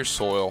quality of your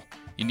soil,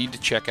 you need to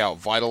check out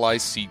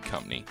Vitalize Seed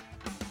Company.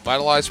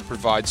 Vitalize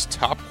provides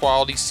top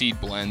quality seed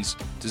blends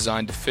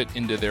designed to fit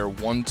into their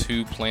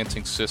 1-2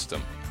 planting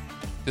system.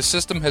 This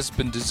system has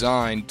been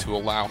designed to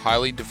allow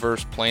highly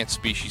diverse plant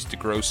species to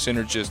grow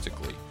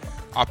synergistically,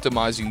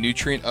 optimizing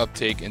nutrient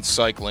uptake and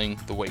cycling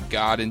the way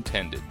God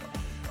intended.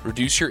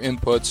 Reduce your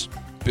inputs,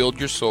 build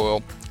your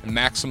soil, and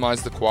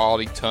maximize the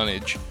quality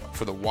tonnage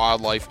for the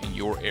wildlife in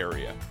your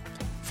area.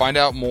 Find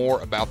out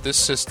more about this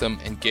system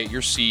and get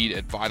your seed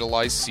at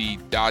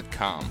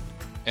vitalizeseed.com,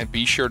 and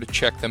be sure to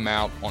check them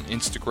out on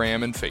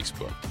Instagram and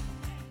Facebook.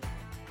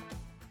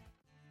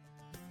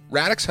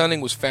 Radix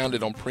Hunting was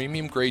founded on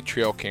premium-grade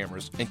trail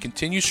cameras and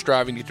continues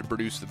striving to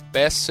produce the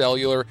best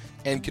cellular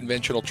and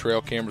conventional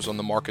trail cameras on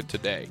the market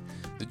today.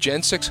 The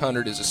Gen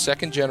 600 is a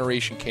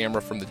second-generation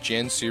camera from the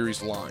Gen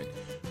series line.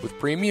 With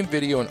premium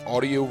video and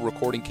audio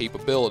recording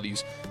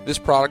capabilities, this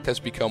product has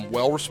become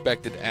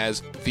well-respected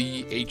as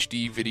the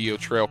HD video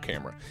trail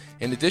camera.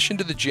 In addition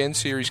to the Gen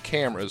series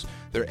cameras,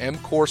 their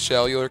M-Core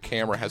cellular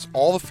camera has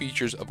all the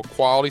features of a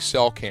quality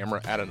cell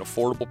camera at an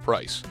affordable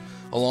price.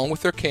 Along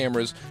with their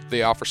cameras,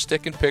 they offer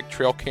stick-and-pick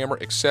trail camera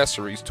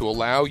accessories to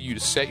allow you to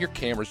set your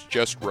cameras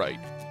just right.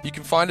 You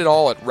can find it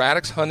all at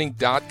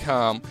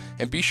radixhunting.com,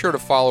 and be sure to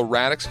follow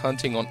Radix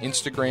Hunting on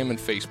Instagram and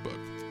Facebook.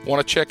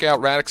 Want to check out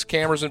Radix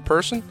cameras in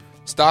person?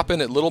 Stop in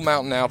at Little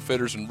Mountain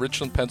Outfitters in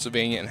Richland,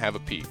 Pennsylvania, and have a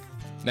peek.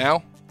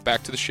 Now,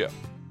 back to the show.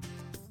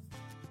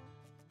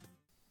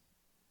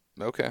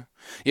 Okay.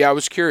 Yeah, I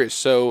was curious.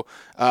 So,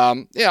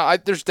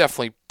 there's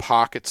definitely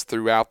pockets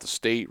throughout the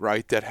state,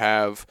 right, that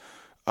have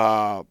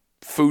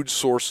food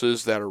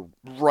sources that are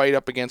right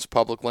up against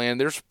public land.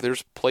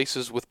 There's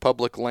places with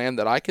public land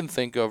that I can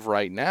think of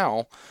right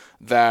now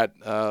that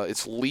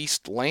it's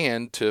leased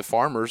land to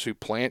farmers who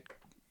plant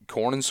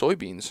corn and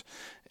soybeans.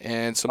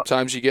 And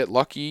sometimes you get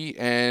lucky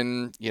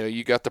and,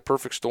 you got the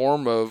perfect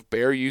storm of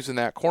bear using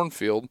that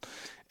cornfield.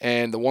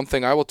 And the one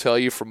thing I will tell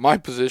you from my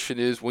position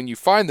is when you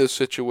find those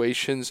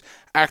situations,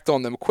 act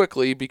on them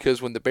quickly,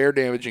 because when the bear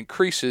damage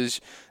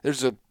increases,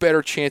 there's a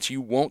better chance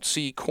you won't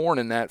see corn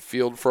in that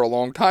field for a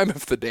long time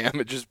if the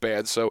damage is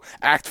bad. So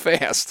act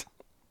fast.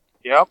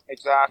 Yep,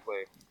 exactly.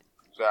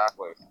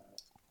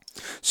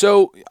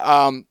 So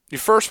your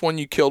first one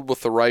you killed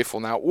with the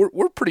rifle. Now,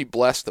 we're pretty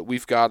blessed that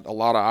we've got a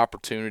lot of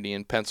opportunity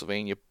in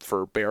Pennsylvania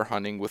for bear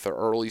hunting with our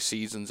early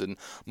seasons and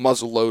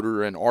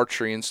muzzleloader and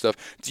archery and stuff.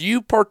 Do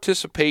you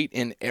participate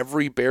in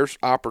every bear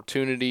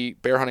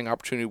hunting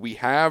opportunity we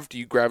have? Do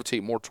you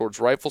gravitate more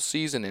towards rifle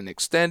season and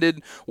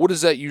extended? What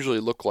does that usually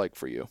look like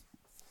for you?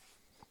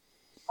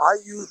 I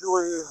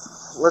usually,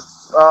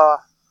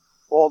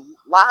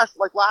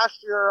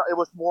 last year, I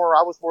was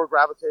more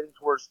gravitating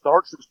towards the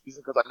archery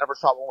season because I never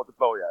shot one with a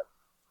bow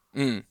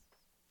yet.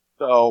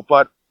 So,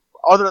 but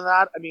other than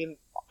that, I mean,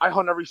 I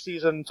hunt every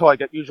season until I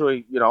get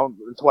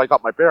until I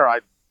got my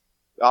bear.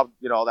 That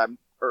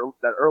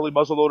early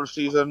muzzleloader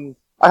season,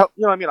 I hunt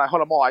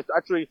them all. I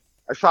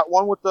shot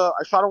him with the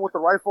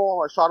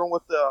rifle, I shot him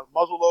with the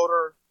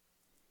muzzleloader,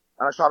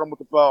 and I shot him with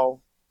the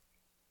bow.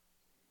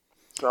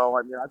 So,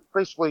 I mean, I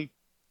basically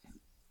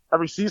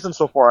every season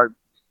so far,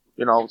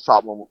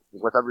 shot one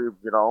with every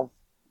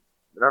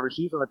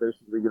season I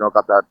basically,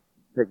 got that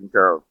taken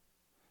care of.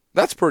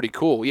 That's pretty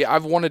cool. Yeah,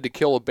 I've wanted to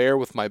kill a bear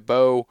with my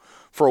bow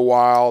for a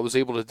while. I was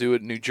able to do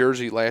it in New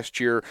Jersey last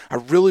year. I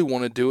really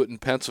want to do it in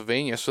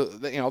Pennsylvania. So,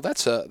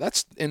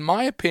 that's in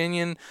my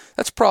opinion,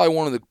 that's probably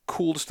one of the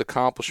coolest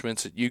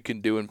accomplishments that you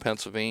can do in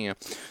Pennsylvania.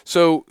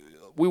 So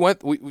we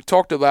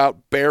talked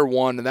about Bear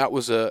 1, and that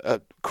was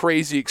a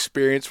crazy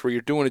experience where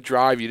you're doing a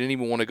drive. You didn't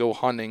even want to go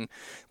hunting.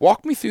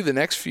 Walk me through the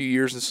next few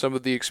years and some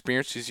of the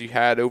experiences you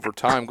had over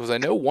time, because I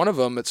know one of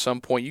them at some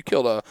point you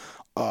killed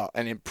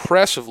an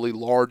impressively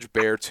large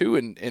bear too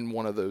in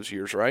one of those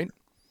years, right?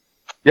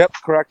 Yep,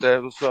 correct.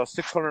 It was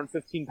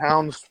 615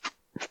 pounds.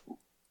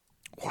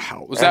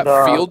 Wow. Was that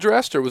field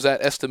dressed or was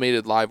that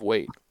estimated live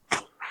weight?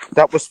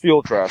 That was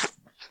field dressed.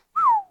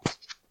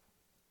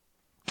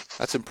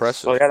 That's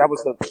impressive. So yeah,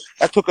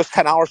 that took us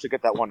 10 hours to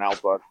get that one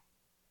out, but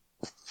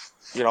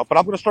I'm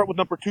going to start with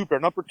number 2 bear.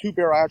 Number 2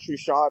 bear I actually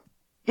shot.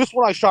 This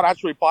one I shot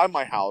actually by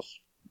my house,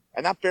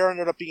 and that bear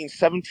ended up being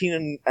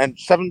 17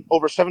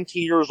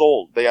 years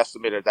old. They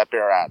estimated that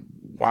bear at.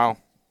 Wow.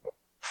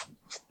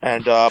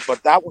 And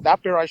but that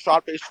bear I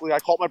shot, basically, I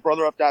called my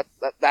brother up that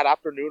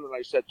afternoon, and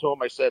I said to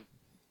him, I said,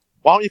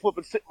 "Why don't you flip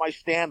and sit in my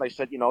stand?" I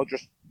said,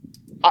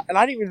 and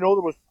I didn't even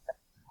know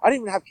I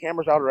didn't even have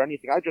cameras out or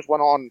anything. I just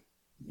went on,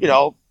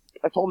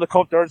 I told him to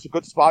come up there. It's a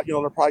good spot.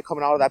 They're probably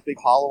coming out of that big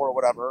hollow or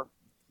whatever.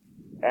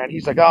 And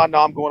he's like, "Oh no,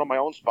 I'm going on my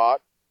own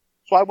spot."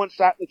 So I went,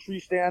 sat in the tree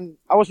stand.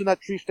 I was in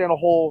that tree stand a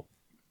whole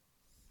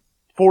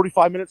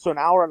 45 minutes to an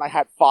hour, and I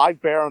had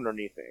 5 bear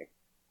underneath me.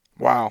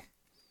 Wow.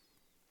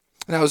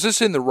 Now, is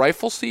this in the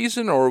rifle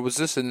season, or was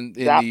this in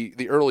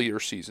the earlier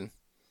season?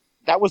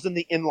 That was in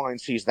the inline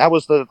season. That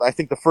was I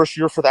think the first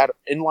year for that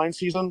inline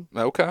season.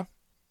 Okay.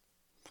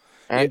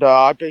 And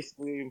I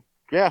basically,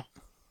 got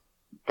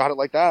it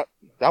like that.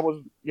 That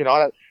was,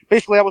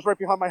 basically I was right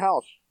behind my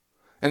house.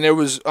 And there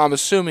was, I'm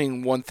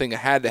assuming one thing that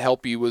had to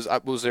help you was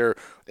there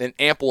an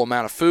ample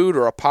amount of food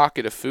or a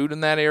pocket of food in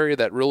that area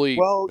that really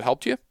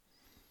helped you?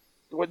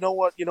 You know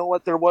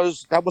what?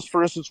 That was,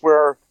 for instance,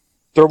 where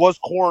there was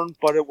corn,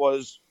 but it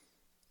was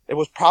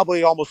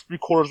probably almost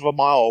 3/4 of a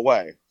mile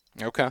away.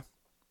 Okay.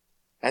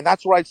 And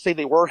that's where I'd say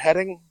they were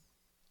heading.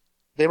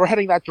 They were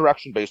heading that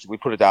direction, basically,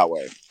 put it that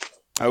way.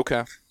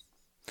 Okay.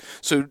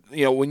 So,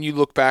 when you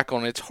look back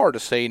on it, it's hard to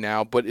say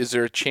now, but is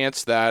there a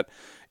chance that,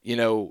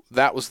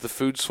 that was the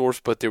food source,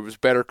 but there was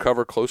better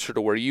cover closer to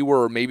where you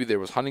were, or maybe there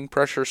was hunting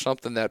pressure or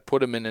something that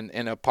put them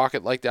in a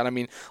pocket like that? I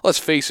mean, let's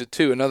face it,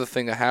 too. Another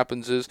thing that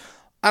happens is,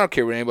 I don't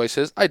care what anybody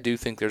says, I do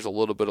think there's a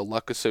little bit of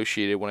luck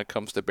associated when it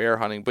comes to bear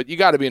hunting, but you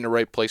got to be in the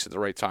right place at the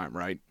right time,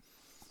 right?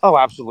 Oh,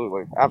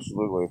 absolutely.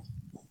 Absolutely.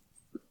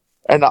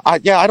 And I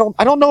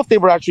don't know if they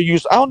were actually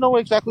used. I don't know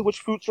exactly which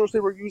food source they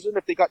were using,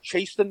 if they got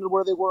chased into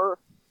where they were.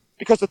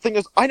 Because the thing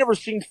is, I never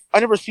seen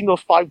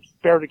those 5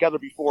 bear together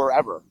before,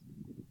 ever.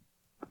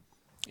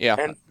 Yeah.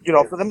 And,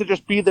 for them to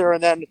just be there,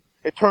 and then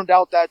it turned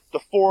out that the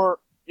 4,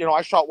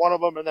 I shot one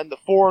of them, and then the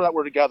 4 that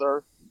were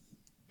together,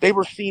 they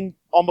were seen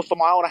almost a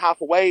mile and a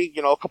half away,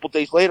 a couple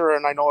days later,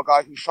 and I know a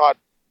guy who shot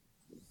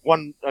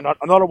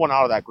another one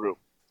out of that group.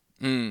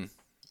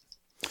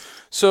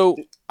 So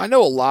I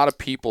know a lot of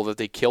people that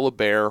they kill a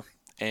bear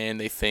and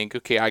they think,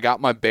 okay, I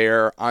got my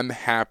bear, I'm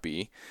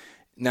happy.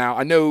 Now,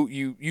 I know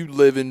you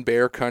live in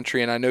bear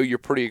country, and I know you're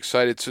pretty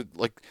excited. So,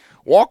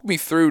 walk me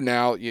through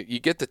now. You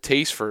get the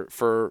taste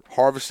for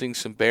harvesting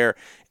some bear.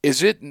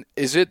 Is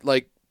it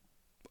like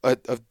a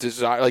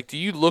desire? Like, do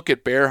you look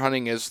at bear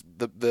hunting as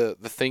the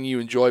thing you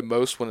enjoy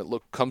most when it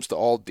comes to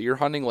all deer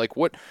hunting? Like,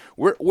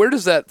 where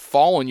does that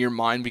fall in your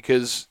mind?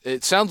 Because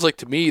it sounds like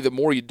to me, the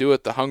more you do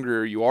it, the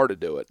hungrier you are to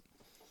do it.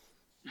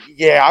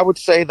 Yeah, I would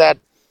say that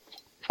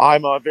I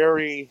will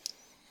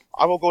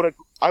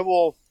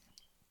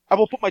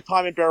put my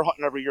time in bear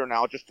hunting every year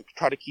now, just to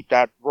try to keep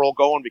that roll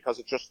going, because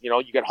it's just,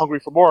 you get hungry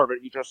for more of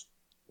it. You just,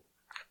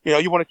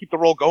 you want to keep the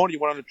roll going. You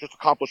want to just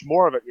accomplish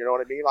more of it. You know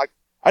what I mean? Like,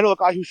 I know a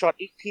guy who shot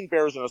 18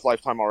 bears in his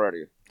lifetime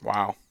already.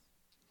 Wow.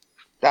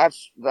 I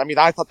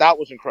thought that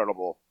was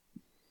incredible.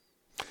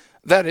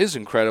 That is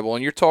incredible.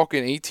 And you're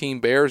talking 18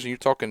 bears, and you're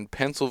talking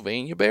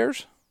Pennsylvania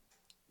bears?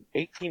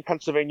 18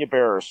 Pennsylvania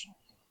bears.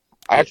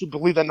 I actually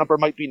believe that number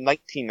might be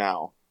 19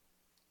 now.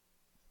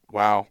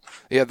 Wow.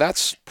 Yeah,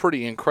 that's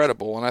pretty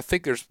incredible. And I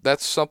think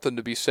that's something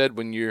to be said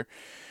when you're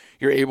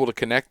able to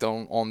connect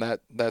on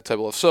that type of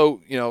level.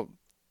 So,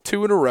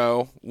 2 in a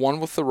row, 1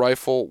 with the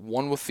rifle,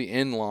 1 with the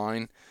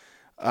inline.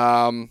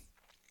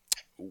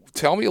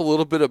 Tell me a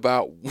little bit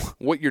about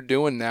what you're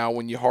doing now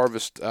when you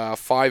harvest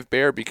 5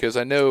 bear, because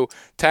I know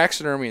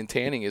taxidermy and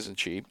tanning isn't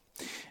cheap.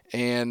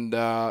 And,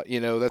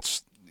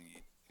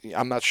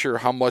 I'm not sure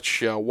how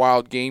much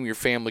wild game your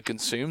family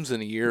consumes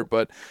in a year,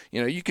 but,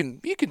 you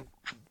can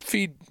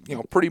feed,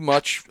 pretty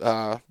much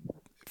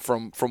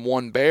from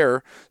one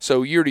bear.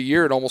 So year to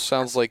year, it almost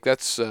sounds like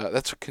that's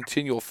a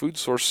continual food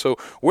source. So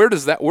where do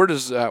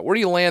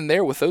you land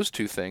there with those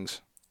two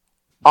things?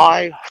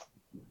 I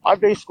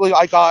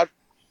got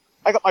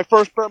my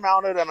first bear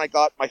mounted, and I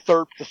got my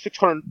third, the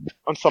 600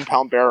 and some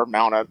pound bear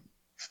mounted.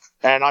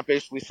 And I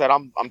basically said,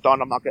 I'm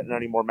done. I'm not getting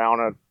any more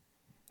mounted.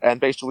 And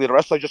basically the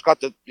rest I just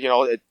got them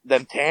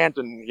tanned,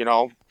 and,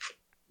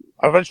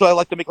 eventually I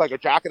like to make like a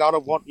jacket out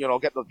of one,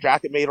 get the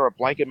jacket made or a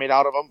blanket made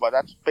out of them. But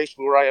that's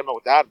basically where I am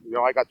with that.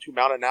 I got 2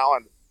 mounted now,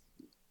 and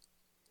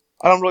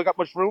I don't really got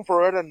much room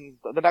for it. And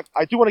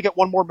I do want to get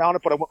one more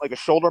mounted, but I want like a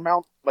shoulder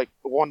mount, like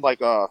one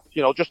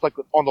just like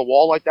on the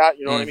wall like that.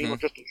 You know what I mean?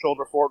 With just a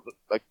shoulder for it,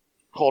 like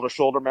called a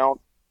shoulder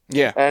mount.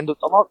 Yeah. And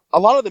a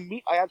lot of the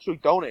meat I actually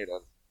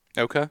donated.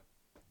 Okay.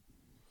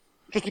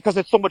 Just because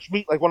it's so much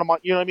meat, like you know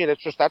what I mean?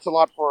 It's just, that's a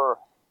lot for.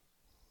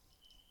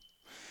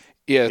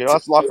 Yeah.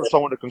 That's a lot for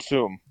someone to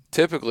consume.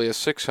 Typically a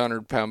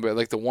 600-pound bear,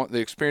 like the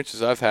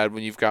experiences I've had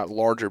when you've got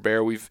larger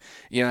bear, we've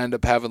end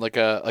up having like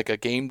a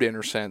game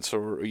dinner sense,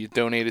 or you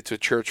donate it to a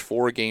church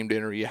for a game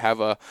dinner. You have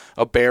a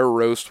bear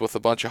roast with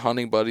a bunch of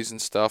hunting buddies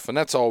and stuff, and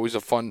that's always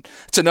a fun.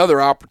 It's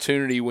another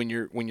opportunity when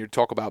you're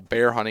talk about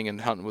bear hunting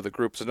and hunting with a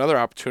group. It's another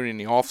opportunity in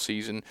the off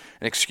season,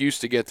 an excuse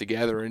to get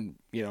together and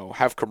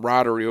have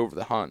camaraderie over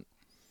the hunt.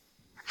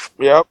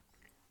 Yep.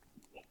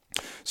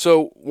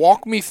 So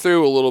walk me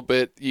through a little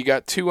bit. You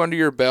got 2 under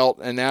your belt,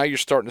 and now you're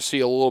starting to see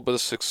a little bit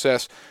of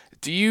success.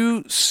 Do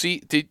you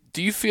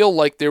feel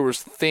like there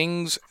was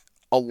things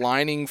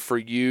aligning for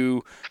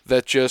you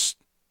that just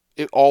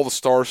all the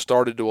stars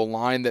started to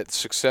align, that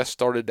success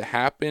started to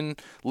happen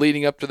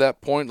leading up to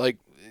that point? Like,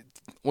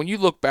 when you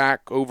look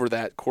back over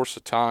that course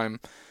of time,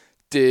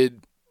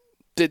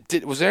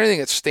 was there anything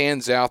that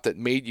stands out that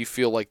made you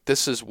feel like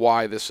this is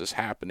why this is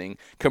happening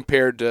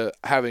compared to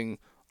having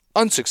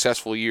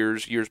unsuccessful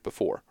years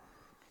before?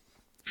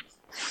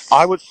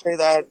 I would say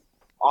that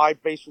I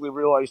basically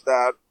realized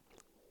that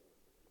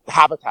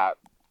habitat,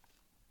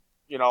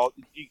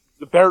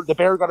 the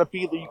bear got to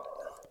be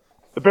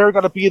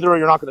there or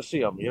you're not going to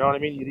see him. You know what I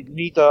mean? You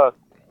need to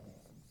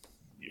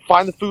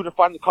find the food and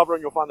find the cover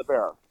and you'll find the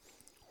bear.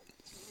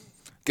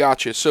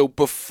 Gotcha. So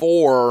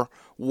before,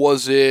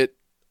 was it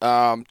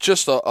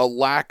just a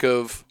lack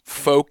of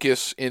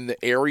focus in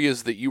the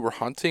areas that you were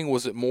hunting?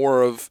 Was it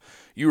more of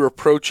you were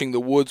approaching the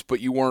woods, but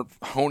you weren't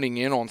honing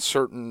in on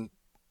certain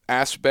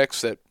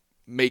aspects that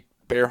make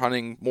bear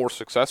hunting more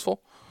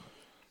successful?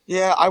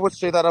 Yeah, I would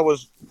say that I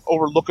was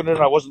overlooking it.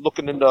 I wasn't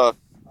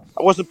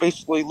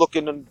basically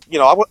looking, and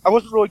I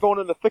wasn't really going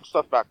into thick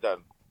stuff back then.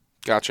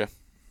 Gotcha.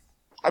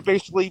 I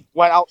basically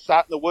went out,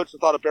 sat in the woods,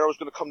 and thought a bear was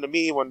going to come to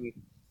me when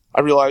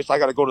I realized I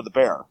got to go to the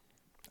bear.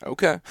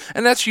 Okay.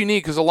 And that's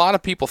unique because a lot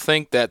of people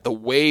think that the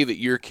way that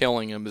you're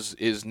killing them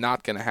is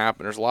not going to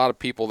happen. There's a lot of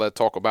people that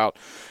talk about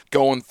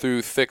going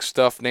through thick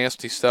stuff,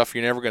 nasty stuff.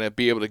 You're never going to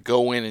be able to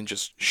go in and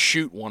just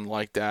shoot one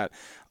like that.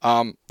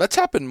 That's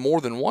happened more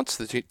than once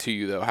to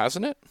you, though,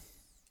 hasn't it?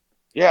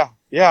 Yeah.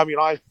 I mean,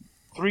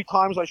 3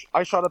 times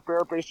I shot a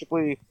bear,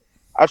 basically.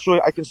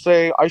 Actually, I can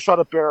say I shot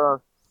a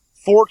bear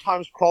 4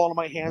 times crawling on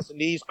my hands and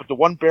knees, but the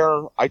one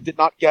bear I did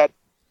not get,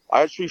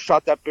 I actually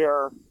shot that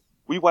bear.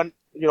 We went,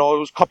 it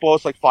was a couple of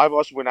us, like 5 of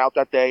us went out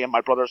that day, and my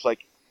brother, he said,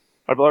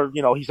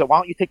 why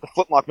don't you take the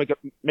flintlock, make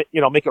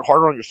it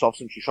harder on yourself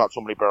since you shot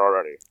so many bear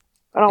already.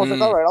 And I was like,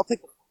 all right, I'll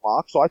take the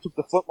flintlock. So I took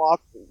the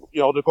flintlock,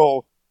 to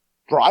go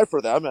drive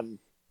for them, and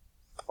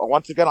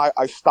once again,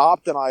 I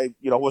stopped and I,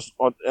 was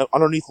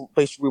underneath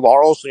basically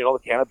laurels, the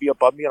canopy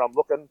above me, and I'm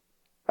looking,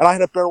 and I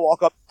had a bear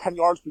walk up 10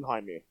 yards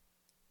behind me.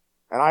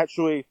 And I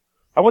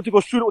went to go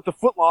shoot it with the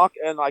flintlock,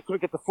 and I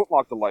couldn't get the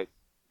flintlock to light.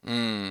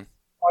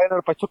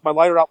 I took my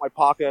lighter out my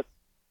pocket,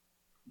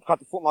 got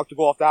the flintlock to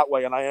go off that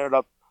way, and I ended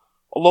up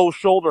a low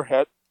shoulder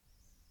hit,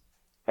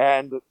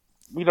 and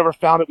we never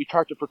found it. We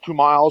tracked it for 2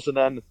 miles, and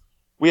then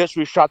we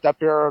actually shot that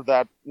bear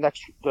I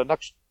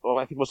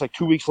think it was like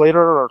 2 weeks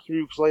later or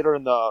 3 weeks later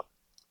in the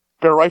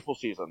bear rifle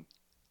season.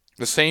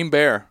 The same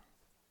bear.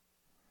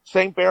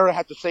 Same bear. It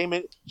had the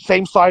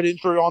same side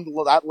injury on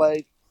that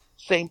leg.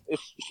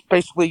 It's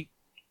basically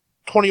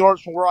 20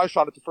 yards from where I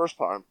shot it the first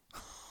time.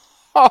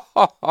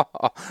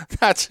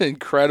 That's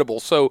incredible.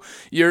 So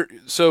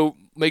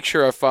make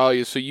sure I follow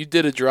you. So you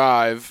did a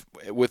drive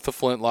with the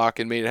flintlock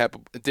and made it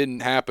happen. It didn't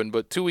happen,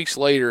 but 2 weeks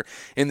later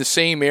in the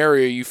same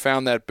area, you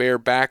found that bear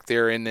back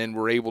there and then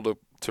were able to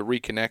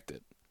reconnect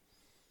it.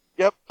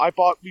 Yep, I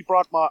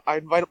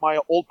invited my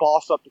old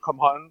boss up to come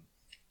hunting,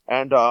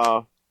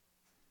 and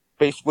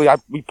basically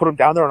we put him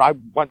down there, and I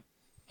went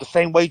the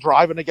same way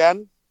driving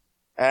again,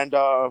 and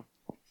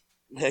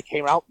it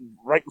came out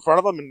right in front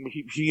of him, and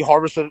he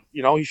harvested.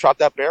 He shot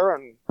that bear,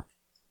 and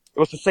it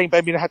was the same. I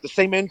mean, it had the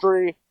same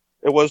injury.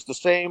 It was the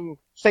same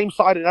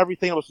side and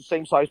everything. It was the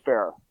same size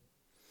bear.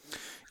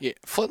 Yeah,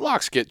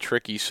 flintlocks get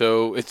tricky,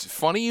 so it's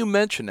funny you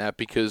mention that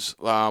because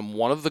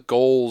one of the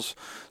goals,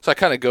 so I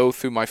kind of go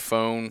through my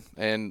phone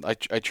and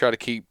I try to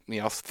keep,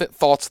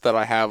 thoughts that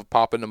I have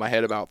pop into my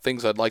head about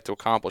things I'd like to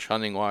accomplish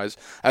hunting-wise.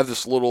 I have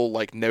this little,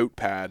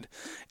 notepad,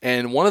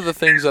 and one of the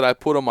things that I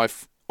put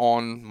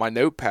on my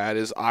notepad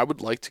is I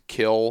would like to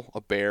kill a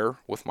bear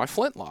with my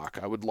flintlock.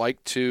 I would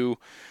like to...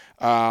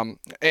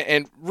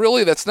 and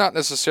really, that's not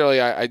necessarily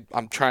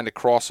I'm trying to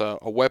cross a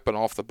weapon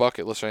off the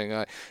bucket list or anything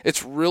like that.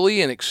 It's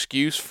really an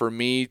excuse for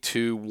me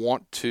to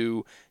want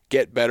to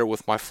get better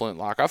with my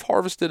flintlock. I've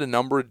harvested a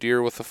number of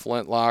deer with a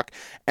flintlock,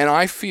 and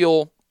I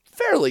feel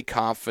fairly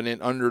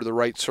confident under the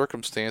right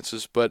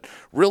circumstances. But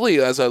really,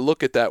 as I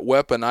look at that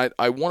weapon,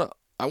 I want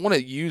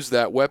to use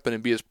that weapon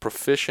and be as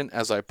proficient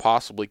as I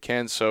possibly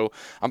can. So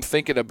I'm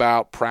thinking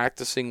about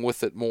practicing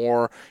with it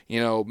more,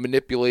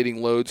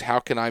 manipulating loads. How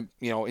can I,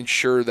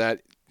 ensure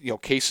that,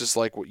 cases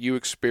like what you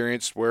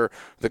experienced where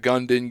the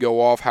gun didn't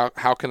go off,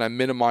 how can I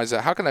minimize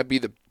that? How can I be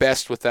the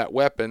best with that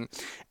weapon?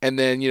 And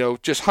then,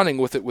 just hunting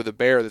with it with a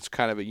bear, that's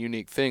kind of a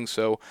unique thing.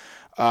 So,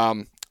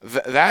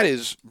 that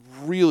is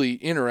really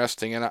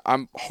interesting, and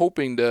I'm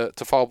hoping to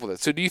follow up with it.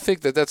 So do you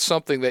think that that's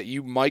something that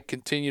you might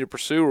continue to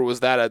pursue, or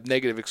was that a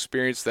negative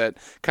experience that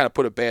kind of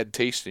put a bad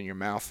taste in your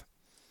mouth?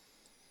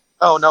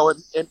 Oh, no,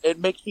 it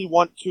makes me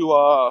want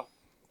to,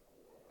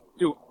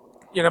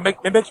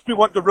 it makes me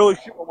want to really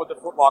shoot one with the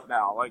flintlock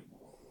now. Like,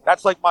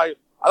 that's like I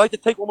like to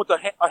take one with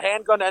a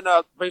handgun and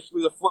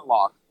basically the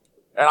flintlock.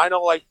 And I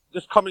know,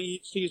 this coming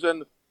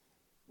season,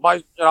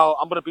 I'm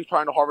going to be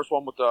trying to harvest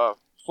one with the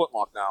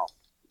flintlock now.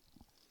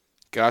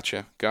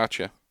 Gotcha.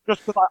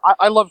 just because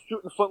I love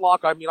shooting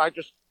flintlock. I mean, I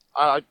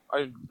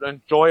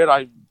enjoy it.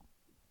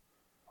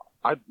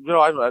 I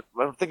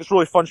think it's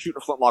really fun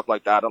shooting a flintlock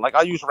like that. And like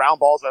I use round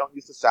balls. I don't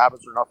use the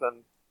sabots or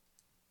nothing.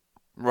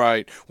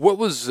 Right.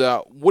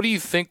 What do you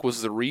think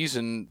was the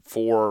reason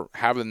for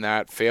having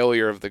that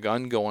failure of the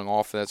gun going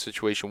off in that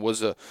situation?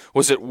 Was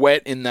it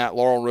wet in that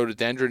laurel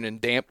rhododendron and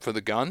damp for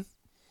the gun?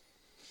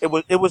 It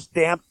was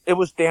damp. It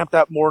was damp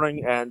that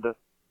morning, and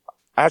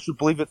I actually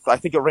believe it. I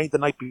think it rained the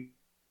night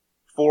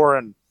before,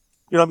 and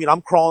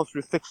I'm crawling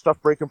through thick stuff,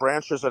 breaking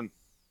branches, and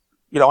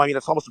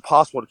it's almost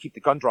impossible to keep the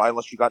gun dry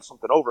unless you got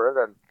something over it.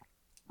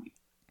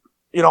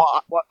 And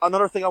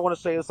another thing I want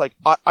to say is like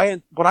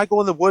when I go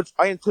in the woods,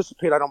 I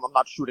anticipate I'm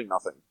not shooting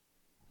nothing.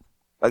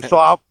 Like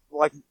so,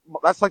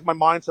 that's like my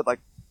mindset.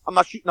 Like I'm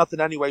not shooting nothing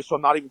anyway, so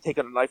I'm not even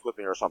taking a knife with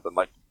me or something.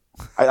 Like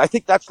I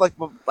think that's like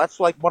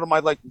one of my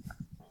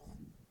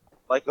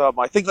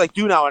my things I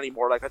do now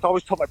anymore. Like I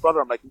always tell my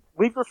brother, I'm like,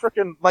 leave your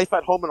freaking knife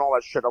at home and all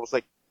that shit. I was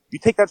like, you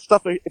take that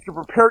stuff. If you're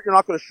prepared, you're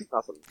not going to shoot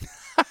nothing.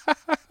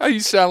 You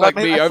sound like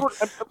me.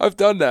 I've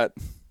done that.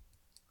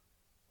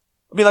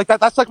 I mean, like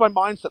that's like my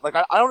mindset. Like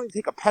I don't even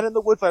take a pen in the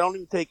woods. I don't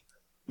even take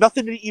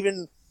nothing to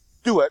even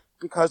do it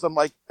because I'm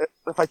like,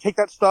 if I take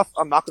that stuff,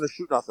 I'm not going to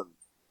shoot nothing.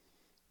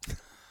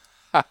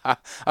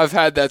 I've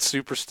had that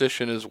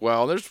superstition as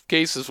well. There's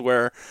cases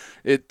where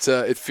it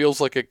feels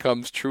like it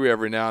comes true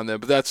every now and then,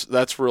 but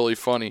that's really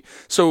funny.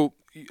 So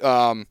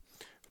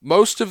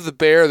most of the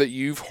bear that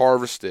you've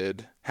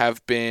harvested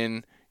have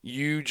been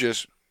you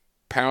just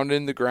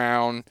pounding the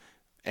ground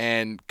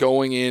and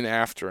going in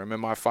after him.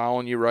 Am I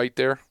following you right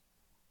there?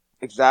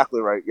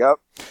 Exactly right. Yep.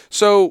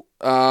 So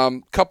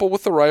couple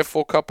with the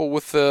rifle, couple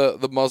with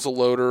the muzzle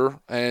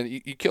loader, and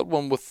you killed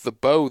one with the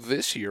bow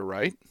this year,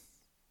 right?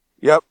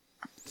 Yep.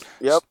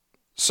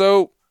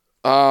 So,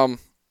 I'm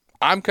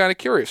kind of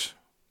curious.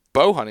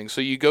 Bow hunting.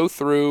 So you go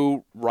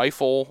through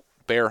rifle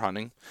bear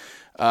hunting.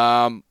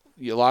 A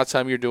lot of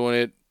time you're doing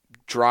it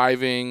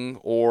driving,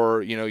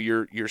 or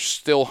you're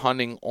still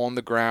hunting on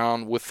the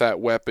ground with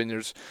that weapon.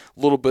 There's a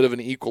little bit of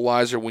an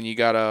equalizer when you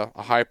got a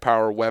high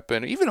power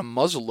weapon, even a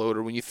muzzle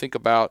loader. When you think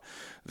about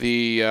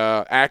the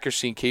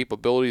accuracy and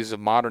capabilities of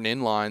modern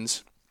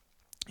inlines.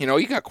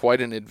 You got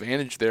quite an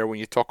advantage there when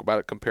you talk about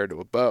it compared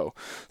to a bow.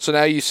 So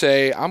now you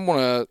say, I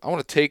want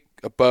to take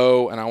a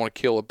bow and I want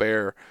to kill a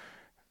bear.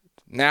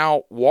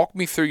 Now, walk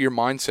me through your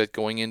mindset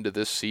going into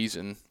this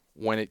season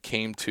when it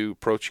came to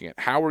approaching it.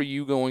 How are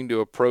you going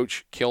to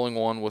approach killing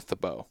one with the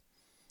bow?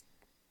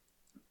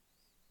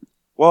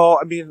 Well,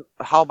 I mean,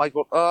 how am I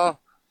going? I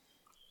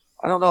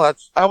don't know.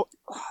 I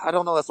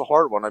don't know. That's a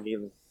hard one. I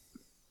mean,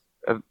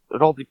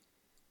 it all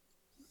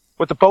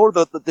with the bow or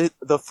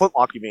the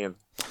flintlock, you mean?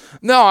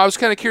 No, I was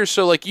kind of curious.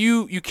 So, like,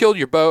 you killed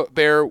your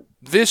bear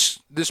this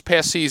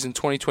past season,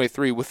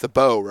 2023, with the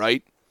bow,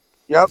 right?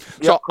 Yep.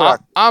 So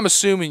correct. I'm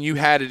assuming you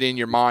had it in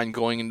your mind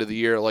going into the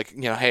year, like,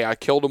 hey, I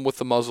killed him with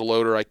the muzzle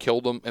loader. I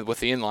killed him with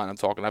the inline. I'm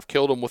talking. I've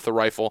killed him with the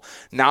rifle.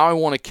 Now I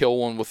want to kill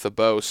one with the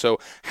bow. So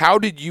how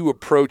did you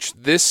approach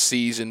this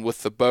season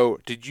with the bow?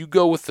 Did you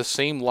go with the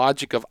same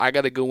logic of I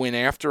got to go in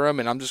after him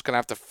and I'm just going to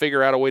have to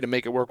figure out a way to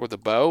make it work with the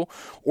bow,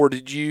 or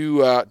did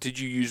you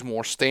use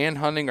more stand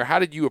hunting, or how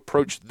did you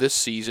approach this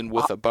season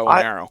with a bow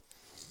and arrow?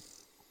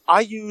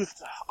 I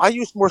used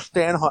more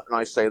stand hunting,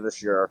 I say,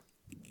 this year.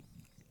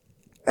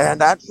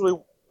 And actually,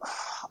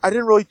 I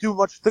didn't really do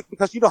much thick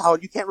because you know how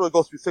you can't really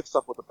go through thick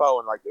stuff with a bow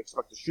and like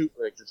expect to shoot.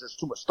 Like, there's just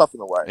too much stuff in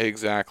the way.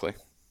 Exactly.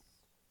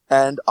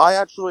 And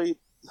I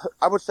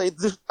would say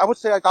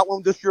I got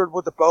one this year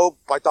with the bow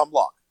by dumb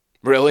luck.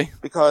 Really?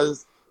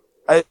 Because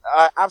I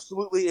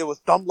absolutely, it was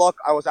dumb luck.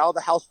 I was out of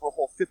the house for a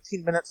whole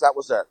 15 minutes. That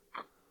was it.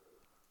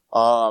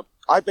 A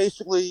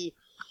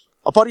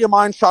buddy of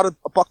mine shot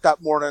a buck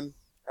that morning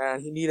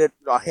and he needed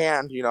a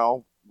hand,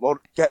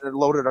 getting it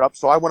loaded up.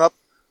 So I went up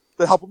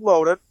to help him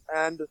load it,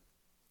 and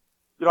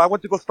I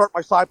went to go start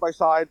my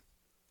side-by-side,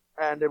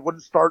 and it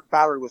wouldn't start.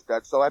 Battery was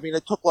dead. So I mean,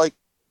 it took like,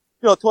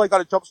 until I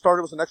got it jump started,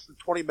 it was an extra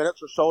 20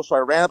 minutes or so. So I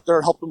ran up there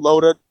and helped him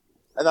load it,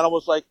 and then I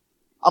was like,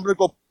 I'm gonna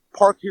go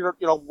park here,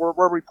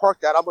 where we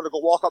parked at. I'm gonna go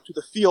walk up to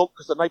the field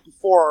because the night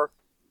before,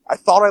 I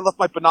thought I left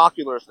my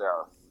binoculars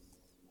there.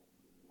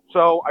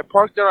 So I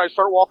parked there. I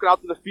start walking out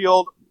to the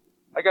field.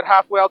 I get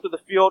halfway out to the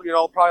field,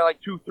 probably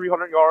like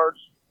 200-300 yards,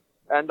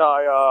 and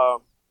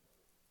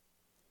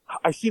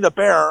I seen a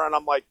bear, and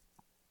I'm like,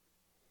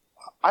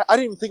 I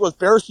didn't even think it was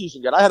bear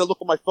season yet. I had to look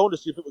on my phone to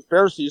see if it was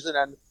bear season,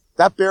 and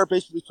that bear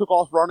basically took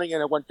off running,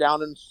 and it went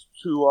down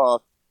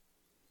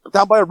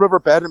down by a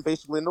riverbed and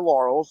basically in the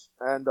laurels.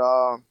 And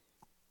I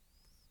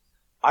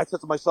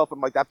said to myself,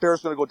 I'm like, that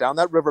bear's going to go down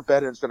that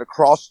riverbed, and it's going to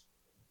cross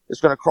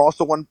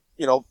the one,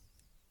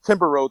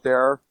 timber road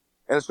there,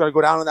 and it's going to go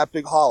down in that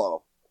big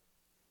hollow.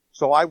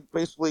 So I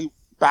basically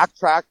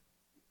backtracked,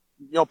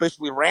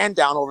 basically ran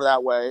down over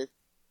that way.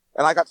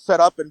 And I got set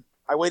up, and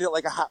I waited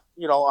like a half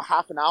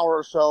an hour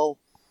or so,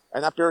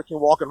 and that bear came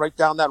walking right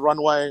down that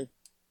runway,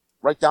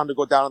 right down to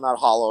go down in that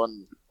hollow,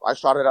 and I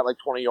shot it at like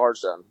 20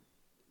 yards then.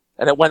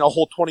 And it went a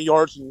whole 20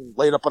 yards and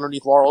laid up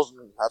underneath laurels,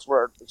 and that's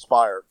where it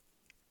expired.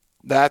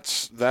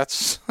 That's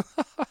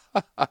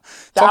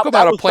Talk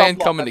about a was plan dumb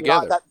luck. coming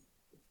together.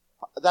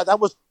 That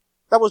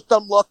was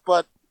dumb luck,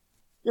 but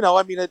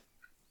I mean it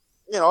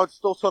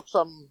still took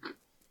some.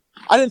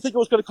 I didn't think it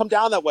was going to come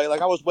down that way.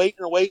 Like I was waiting,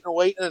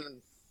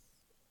 and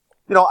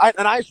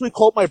I actually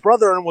called my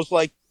brother and was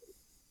like,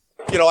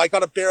 I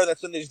got a bear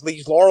that's in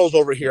these laurels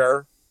over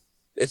here.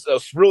 It's a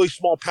really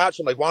small patch.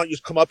 I'm like, why don't you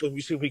just come up and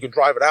we see if we can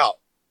drive it out?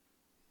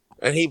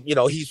 And he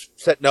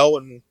said no,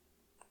 and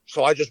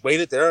so I just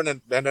waited there and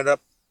then ended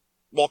up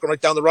walking right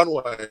down the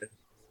runway.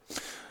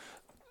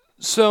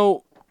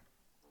 So,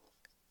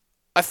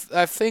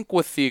 I think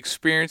with the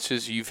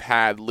experiences you've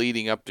had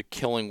leading up to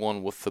killing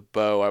one with the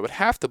bow, I would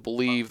have to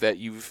believe that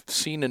you've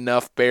seen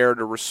enough bear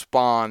to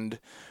respond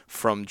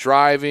from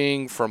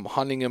driving, from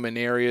hunting them in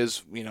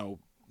areas,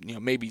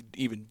 maybe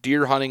even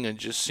deer hunting and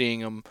just seeing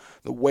them,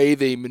 the way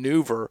they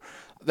maneuver,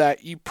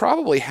 that you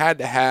probably had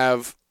to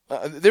have,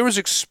 there was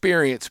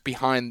experience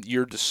behind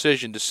your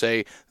decision to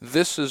say,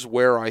 this is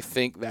where I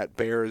think that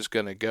bear is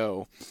going to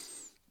go.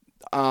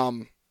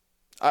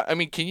 I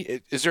mean,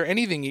 is there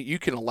anything you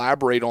can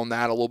elaborate on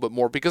that a little bit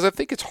more? Because I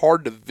think it's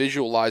hard to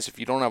visualize if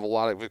you don't have a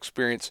lot of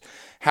experience,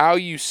 how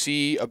you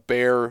see a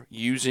bear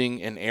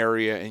using an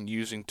area and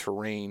using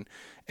terrain.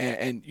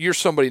 And you're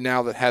somebody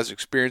now that has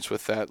experience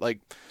with that.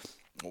 Like,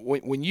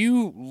 when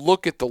you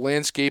look at the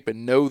landscape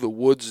and know the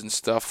woods and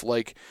stuff,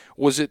 like,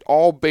 was it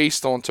all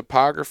based on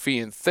topography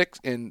and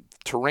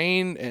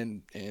terrain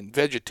and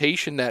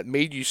vegetation that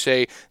made you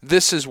say,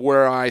 this is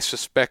where I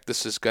suspect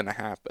this is going to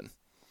happen?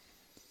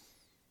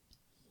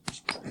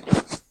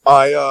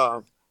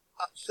 I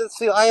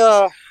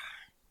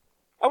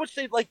would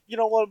say, like, it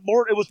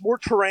was more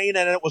terrain,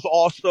 and it was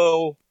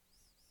also,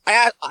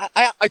 I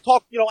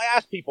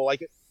asked people,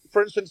 like,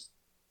 for instance,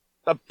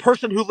 the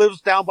person who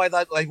lives down by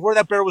that, like, where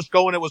that bear was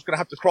going, it was going to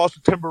have to cross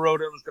the timber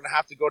road, and it was going to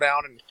have to go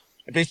down and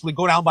basically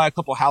go down by a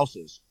couple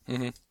houses.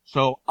 Mm-hmm.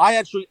 So I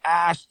actually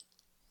asked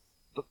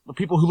the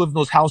people who live in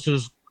those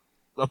houses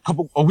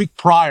a week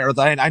prior,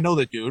 that I know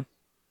that dude.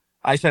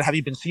 I said, have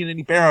you been seeing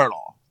any bear at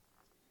all?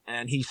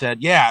 And he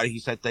said, yeah. He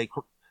said they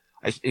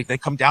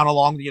come down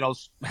along,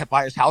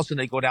 by his house, and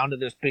they go down to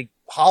this big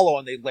hollow,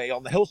 and they lay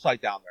on the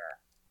hillside down there.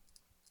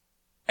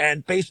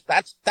 And that's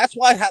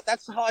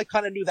how I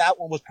kind of knew that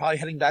one was probably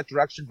heading that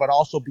direction, but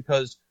also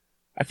because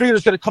I figured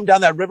it's going to come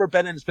down that river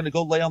bend and it's going to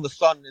go lay on the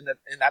sun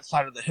in that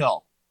side of the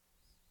hill.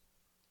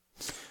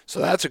 So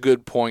that's a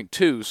good point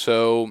too.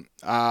 So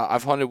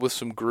I've hunted with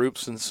some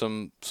groups and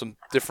some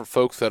different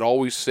folks that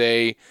always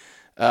say,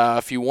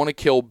 if you want to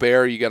kill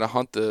bear, you got to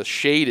hunt the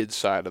shaded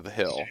side of the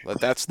hill.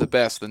 That's the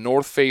best. The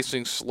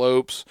north-facing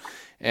slopes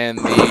and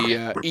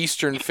the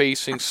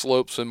eastern-facing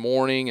slopes in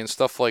morning and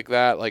stuff like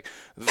that. Like,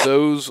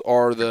 those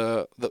are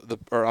the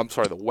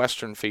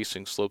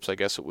western-facing slopes, I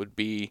guess it would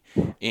be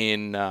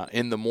in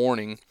the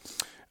morning.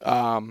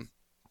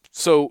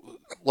 So,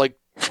 like,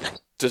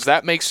 does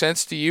that make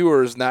sense to you,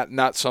 or is that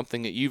not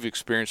something that you've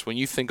experienced when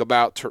you think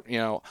about,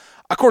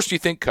 of course you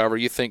think cover,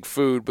 you think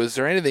food, but is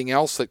there anything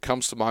else that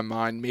comes to my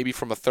mind, maybe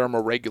from a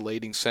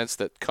thermoregulating sense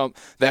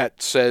that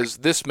says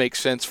this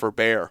makes sense for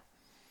bear?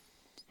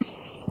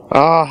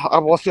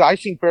 Well, see, I've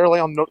seen bear lay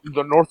on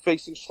the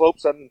north-facing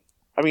slopes, and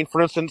I mean,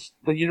 for instance,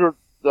 that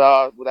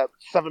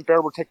 7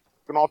 bear were taking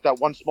off that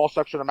one small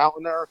section of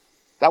mountain there.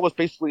 That was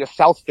basically a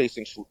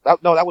south-facing slope.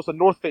 That was a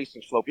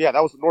north-facing slope. Yeah,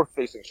 that was a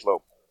north-facing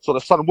slope, so the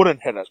sun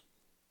wouldn't hit it.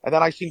 And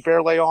then I seen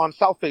bear lay on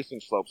south-facing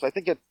slopes. I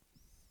think it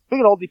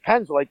all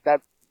depends. Like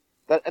that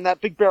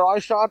big bear I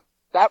shot,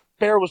 that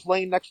bear was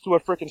laying next to a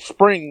freaking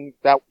spring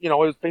that, it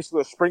was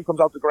basically a spring comes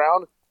out the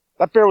ground.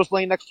 That bear was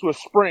laying next to a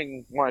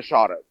spring when I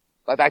shot it.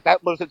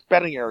 That was its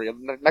bedding area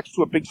next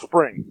to a big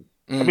spring.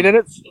 I mean, and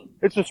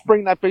it's a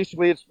spring that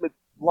basically it's a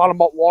lot of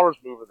water's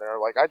moving there.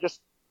 Like, I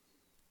just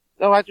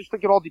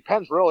think it all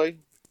depends, really.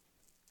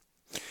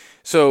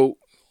 So,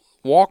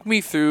 walk me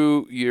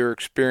through your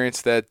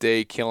experience that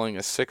day killing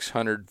a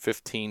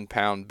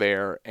 615-pound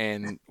bear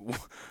and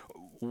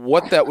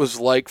what that was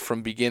like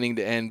from beginning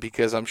to end,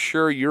 because I'm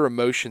sure your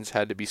emotions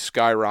had to be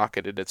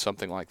skyrocketed at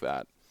something like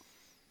that.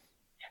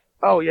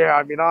 Oh, yeah.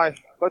 I mean, I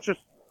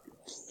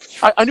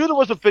knew there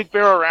was a big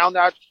bear around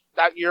that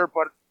year,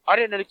 but I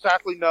didn't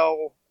exactly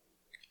know.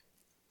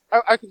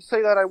 I can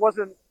say that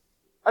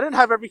I didn't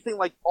have everything,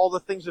 like, all the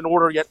things in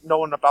order yet,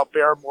 knowing about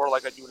bear more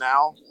like I do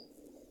now.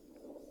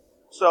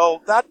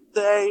 So that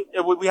day,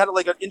 we had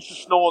like an inch of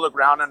snow on the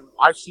ground, and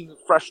I've seen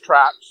fresh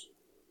tracks.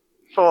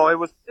 So it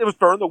was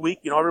during the week,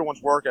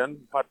 everyone's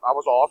working, but I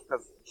was off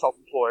because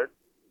self-employed.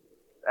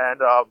 And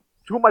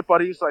 2 of my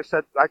buddies,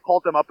 I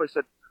called them up. I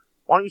said,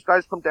 why don't you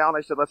guys come down?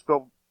 I said, let's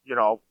go,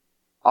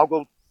 I'll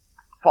go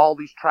follow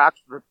these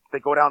tracks. They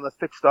go down the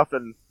thick stuff,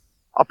 and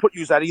I'll put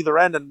you at either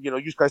end. And,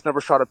 you guys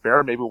never shot a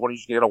bear. Maybe one of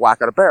you can get a whack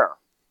at a bear.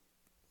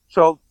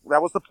 So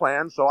that was the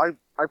plan. So I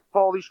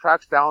follow these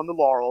tracks down the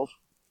laurels.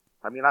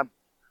 I mean, I'm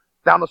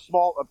down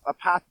a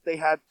path they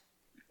had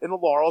in the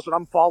laurels, and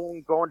I'm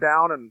following, going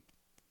down, and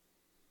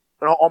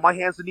on my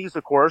hands and knees,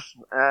 of course.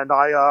 And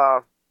I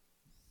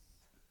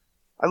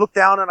look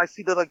down, and I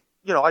see that, like,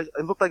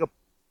 it looked like a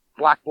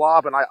black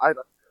blob, and I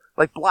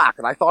like black,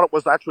 and I thought it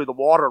was actually the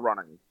water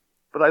running.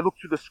 But I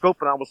looked through the scope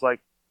and I was like,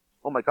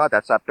 oh my God,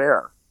 that's that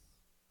bear.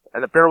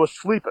 And the bear was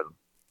sleeping.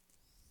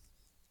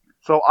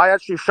 So I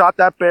actually shot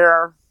that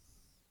bear,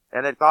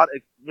 and it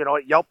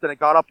yelped and it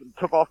got up and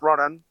took off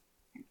running.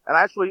 And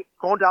actually,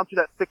 going down through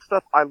that thick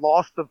stuff, I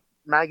lost the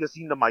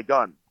magazine to my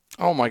gun.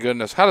 Oh my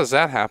goodness. How does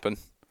that happen?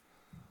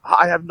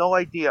 I have no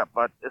idea,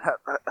 but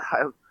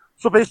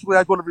so basically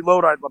I go to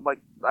reload. I'm like,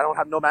 I don't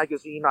have no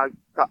magazine.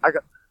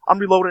 I'm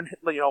reloading,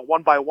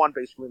 one by one,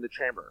 basically in the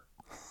chamber.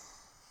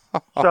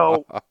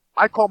 So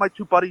I call my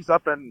two buddies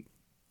up and,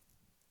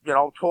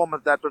 told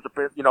them that there's a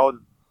bit,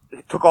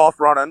 it took off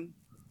running.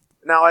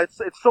 Now it's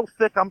so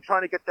thick. I'm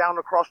trying to get down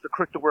across the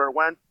creek to where it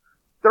went.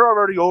 They're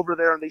already over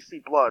there and they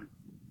see blood.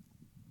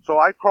 So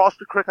I cross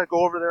the creek. I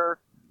go over there.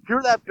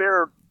 Here that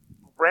bear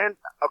ran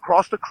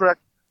across the creek,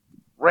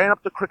 ran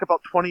up the creek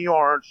about 20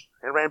 yards,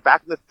 and ran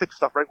back in the thick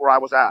stuff right where I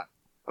was at.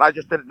 And I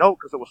just didn't know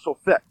because it was so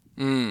thick.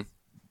 Mm.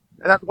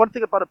 And that's one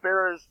thing about a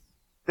bear is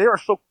they are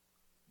so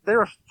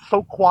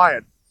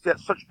quiet. They're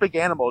such big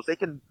animals. They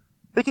can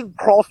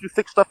crawl through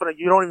thick stuff and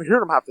you don't even hear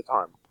them half the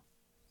time.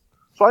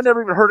 So I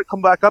never even heard it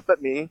come back up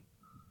at me.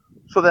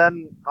 So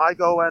then I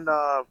go and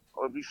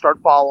we start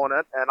following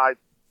it, and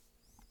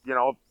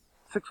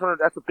 600.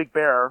 That's a big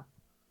bear,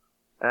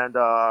 and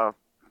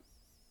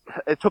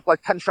it took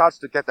like 10 shots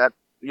to get that,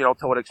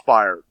 till it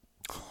expired.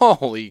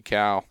 Holy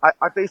cow!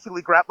 I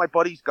basically grabbed my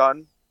buddy's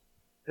gun,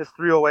 his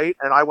 .308,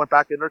 and I went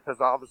back in there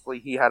because obviously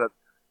he had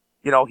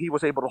he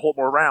was able to hold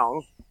more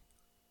rounds,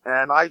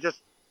 and I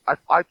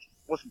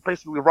was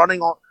basically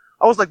running on.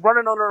 I was like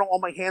running under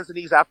on my hands and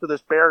knees after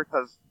this bear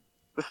because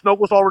the snow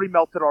was already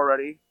melted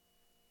already,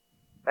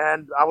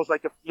 and I was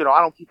like, if I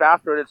don't keep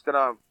after it,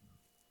 I'm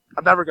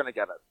never gonna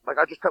get it. Like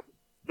I just kept,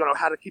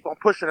 had to keep on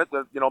pushing it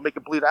to make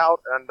it bleed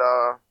out, and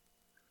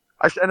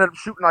I ended up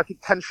shooting I think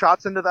 10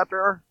 shots into that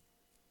bear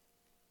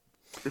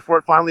before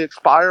it finally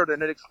expired,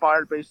 and it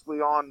expired basically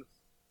on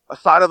a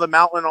side of the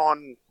mountain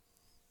on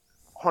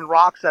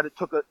rocks that it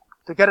took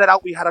to get it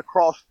out. We had to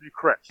cross 3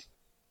 creeks.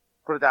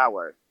 Put it that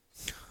way.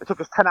 It took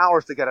us 10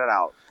 hours to get it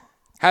out.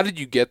 How did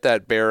you get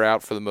that bear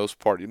out for the most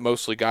part?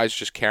 Mostly guys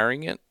just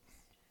carrying it?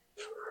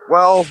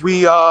 Well,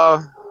 we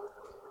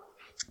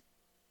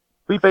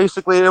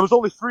basically, it was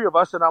only 3 of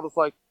us, and I was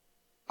like,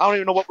 I don't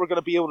even know what we're going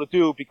to be able to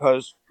do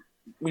because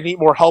we need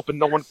more help, and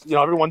no one,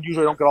 everyone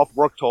usually don't get off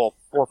work till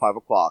 4 or 5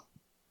 o'clock.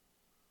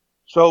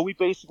 So we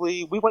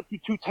went through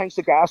 2 tanks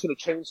of gas and a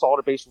chainsaw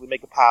to basically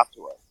make a path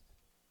to it.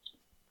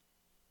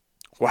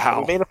 Wow.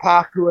 And we made a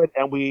path to it,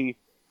 and we,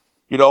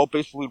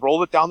 basically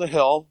rolled it down the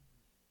hill,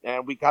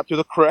 and we got to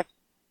the creek,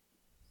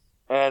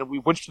 and we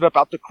winched it up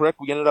out the creek.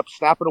 We ended up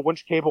snapping a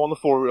winch cable on the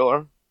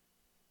 4-wheeler.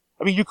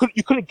 I mean, you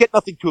couldn't get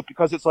nothing to it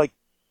because it's like,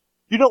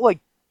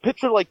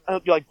 picture like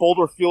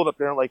Boulder Field up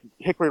there, like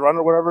Hickory Run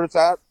or whatever it's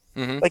at.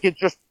 Mm-hmm. Like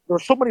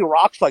there's so many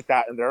rocks like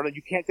that in there that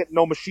you can't get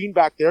no machine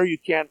back there. You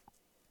can't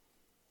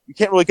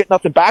really get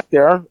nothing back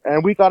there.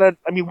 And we got it.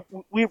 I mean,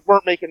 we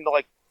weren't making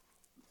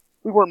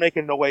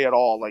no way at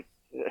all. Like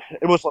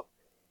it was like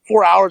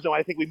 4 hours, and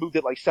I think we moved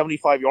it like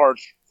 75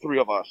 yards, 3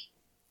 of us.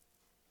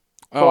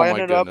 So I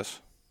ended up,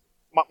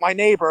 my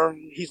neighbor,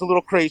 he's a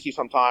little crazy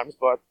sometimes,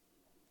 but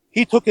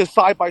he took his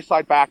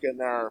side-by-side back in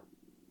there,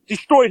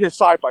 destroyed his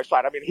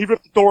side-by-side. I mean, he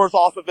ripped the doors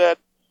off of it.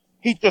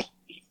 He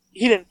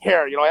didn't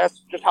care, that's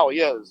just how he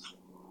is.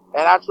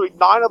 And actually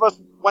 9 of us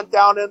went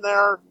down in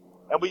there,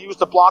 and we used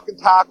the block and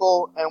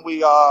tackle, and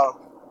we,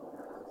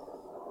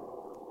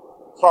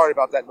 sorry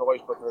about that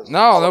noise, but there's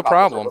no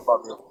problem.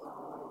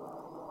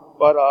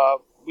 But,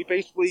 we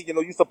basically,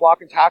 used the block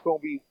and tackle,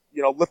 and we,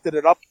 lifted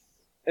it up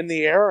in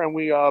the air, and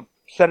we,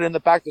 set it in the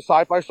back to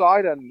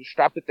side-by-side and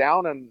strapped it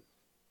down, and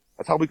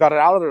that's how we got it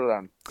out of there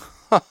then.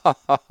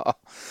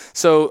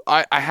 So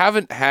I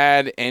haven't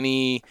had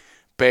any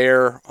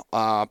bear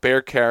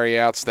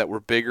carryouts that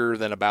were bigger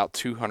than about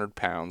 200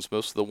 pounds.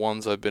 Most of the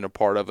ones I've been a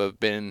part of have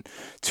been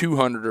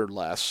 200 or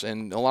less.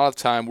 And a lot of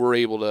the time we're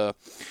able to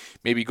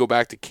maybe go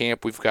back to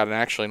camp. We've got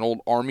an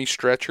old Army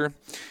stretcher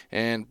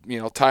and,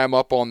 tie them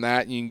up on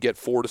that. And you can get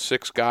 4 to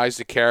 6 guys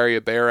to carry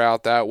a bear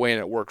out that way, and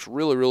it works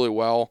really, really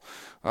well.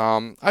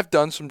 I've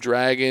done some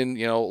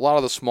dragging, a lot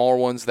of the smaller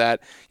ones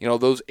that,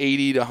 those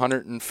 80 to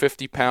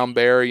 150 pound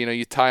bear,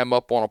 you tie them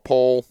up on a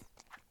pole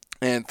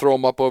and throw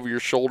them up over your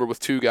shoulder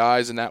with 2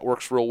 guys, and that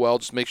works real well.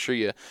 Just make sure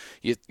you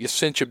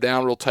cinch them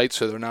down real tight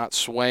so they're not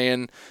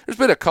swaying. There's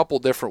been a couple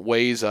different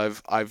ways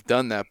I've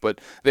done that, but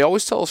they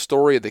always tell a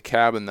story of the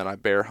cabin that I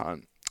bear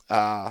hunt.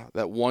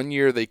 That one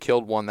year they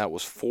killed one that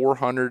was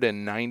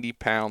 490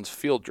 pounds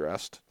field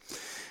dressed.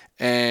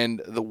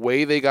 And the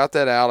way they got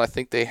that out, I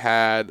think they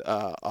had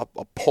a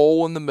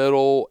pole in the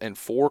middle and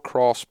 4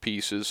 cross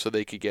pieces so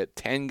they could get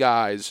 10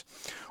 guys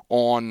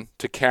on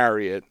to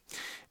carry it.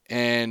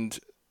 And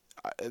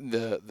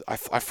I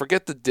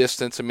forget the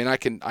distance. I mean, I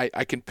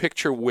can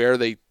picture where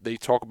they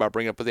talk about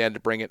bringing it up, but they had to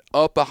bring it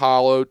up a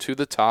hollow to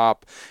the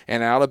top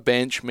and out a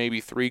bench maybe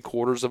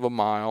 3/4 of a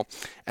mile.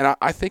 And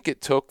I think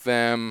it took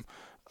them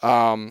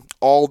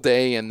all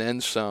day and then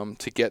some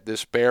to get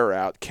this bear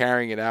out,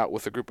 carrying it out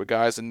with a group of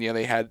guys. And,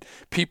 they had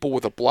people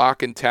with a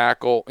block and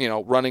tackle,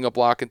 running a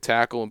block and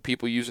tackle, and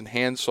people using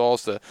hand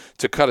saws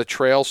to cut a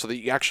trail so that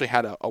you actually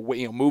had a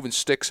way, moving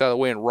sticks out of the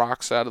way and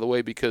rocks out of the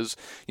way, because,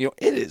 it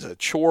is a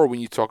chore when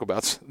you talk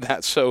about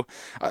that. So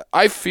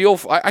I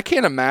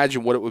can't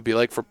imagine what it would be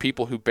like for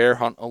people who bear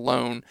hunt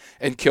alone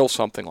and kill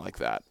something like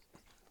that.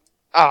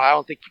 Oh, I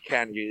don't think you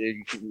can.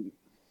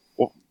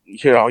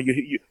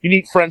 You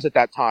need friends at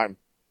that time.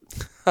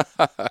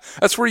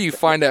 That's where you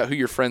find out who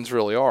your friends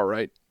really are,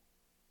 right?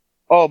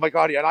 Oh my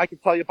God, yeah. And I can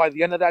tell you, by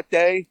the end of that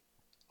day,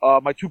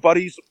 my two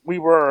buddies, we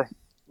were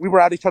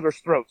at each other's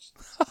throats.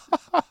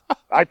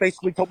 I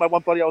basically told my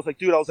one buddy, I was like,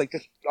 dude,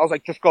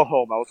 just go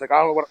home. I was like, I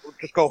don't know what,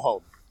 just go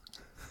home.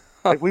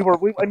 Like we were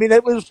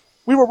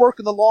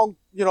working the long,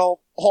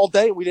 all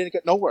day, and we didn't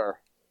get nowhere.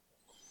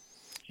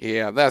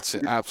 Yeah, that's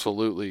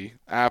absolutely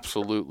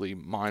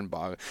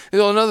mind-boggling.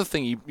 Another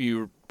thing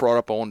you brought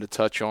up I wanted to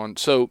touch on.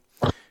 So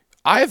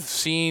I've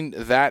seen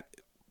that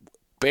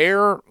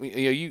bear.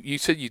 You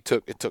said it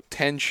took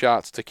 10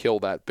 shots to kill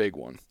that big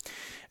one,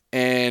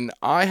 and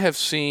I have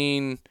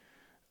seen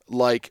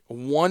like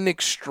one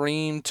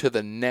extreme to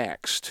the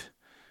next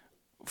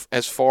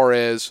as far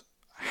as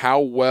how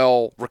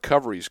well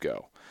recoveries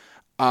go.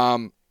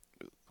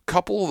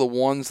 Couple of the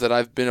ones that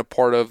I've been a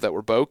part of that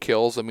were bow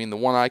kills. I mean, the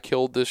one I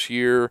killed this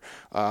year,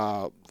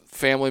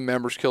 family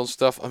members killed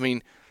stuff. I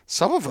mean,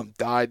 some of them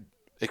died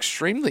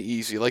extremely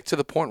easy, like to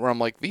the point where I'm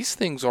like, these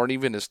things aren't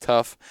even as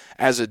tough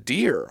as a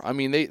deer. I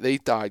mean, they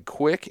died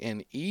quick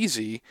and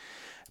easy.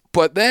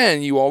 But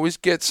then you always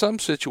get some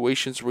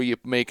situations where you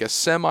make a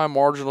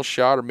semi-marginal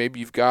shot, or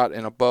maybe you've got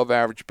an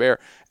above-average bear,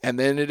 and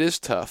then it is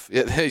tough.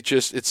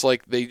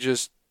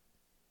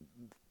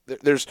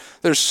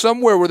 There's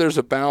somewhere where there's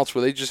a balance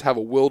where they just have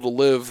a will to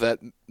live that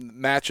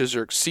matches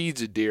or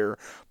exceeds a deer,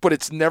 but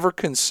it's never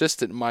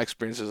consistent in my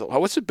experiences.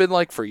 What's it been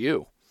like for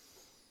you?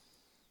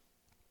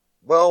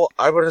 Well,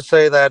 I would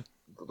say that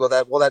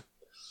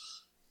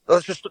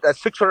that's just that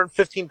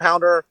 615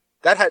 pounder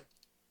that had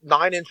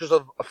 9 inches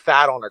of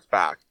fat on its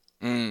back.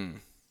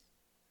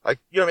 Like,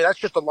 that's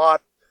just a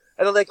lot.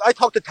 And then, like, I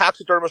talked to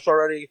taxidermists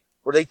already,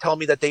 where they tell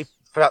me that they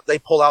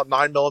pull out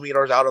 9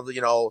 millimeters out of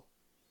the,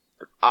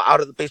 out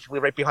of the, basically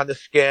right behind the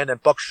skin,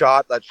 and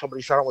buckshot, that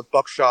somebody shot them with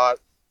buckshot.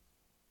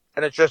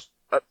 And it's just,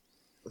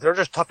 they're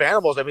just tough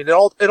animals. I mean, it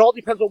all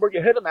depends on where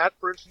you hit them at.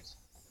 For instance,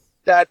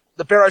 that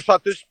the bear I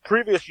shot this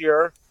previous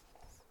year,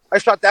 I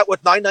shot that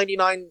with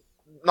 $9.99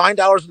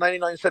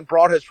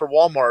 broadheads for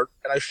Walmart.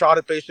 And I shot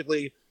it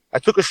basically, I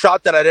took a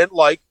shot that I didn't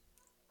like,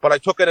 but I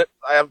took it,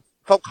 I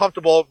felt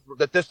comfortable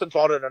the distance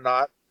on it or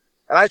not.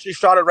 And I actually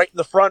shot it right in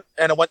the front,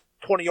 and it went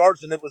 20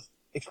 yards, and it was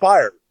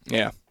expired.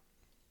 Yeah.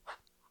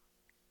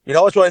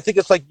 So I think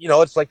it's like,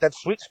 it's like that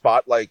sweet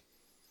spot. Like,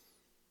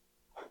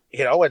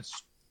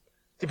 it's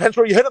depends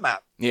where you hit them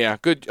at. Yeah.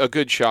 A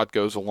good shot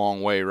goes a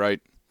long way,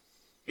 right?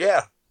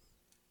 Yeah.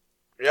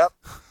 Yep.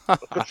 A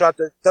good shot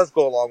that does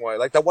go a long way.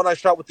 Like that one I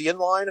shot with the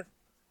inline,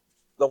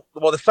 the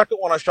second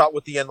one I shot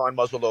with the inline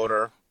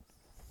muzzleloader,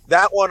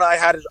 that one I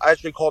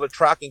actually called a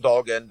tracking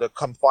dog in to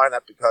come find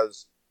that,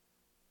 because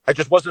I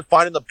just wasn't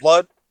finding the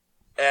blood.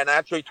 And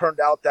actually turned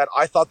out that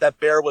I thought that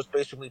bear was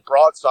basically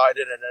broadsided,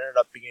 and it ended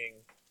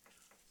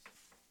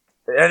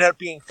up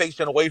being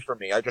facing away from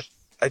me. It's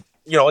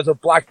a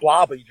black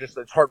blob, but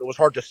it was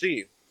hard to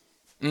see.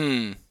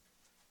 Yeah,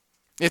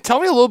 tell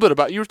me a little bit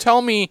about, you were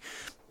telling me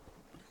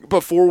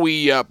before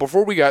we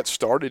got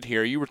started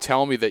here, you were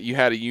telling me that you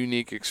had a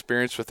unique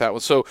experience with that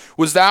one. So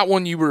was that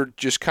one you were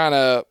just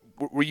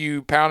were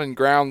you pounding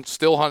ground,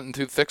 still hunting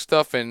through thick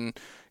stuff, and,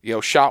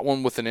 shot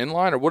one with an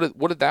inline, or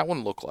what did that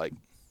one look like?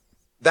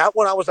 That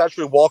one I was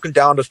actually walking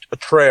down a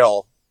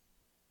trail,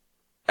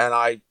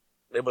 and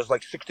it was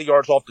like 60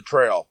 yards off the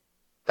trail.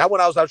 That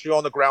one I was actually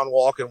on the ground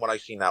walking when I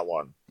seen that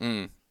one.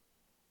 And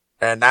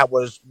that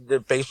was,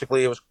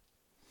 basically, it was,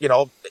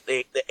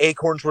 the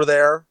acorns were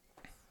there.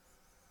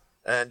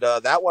 And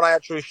that one I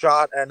actually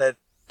shot, and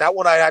that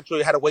one I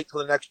actually had to wait till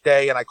the next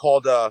day, and I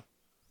called a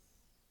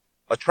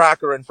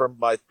tracker in from,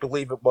 I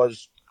believe it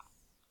was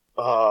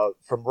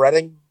from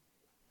Reading.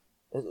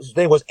 His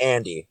name was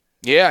Andy.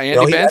 Yeah,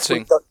 Andy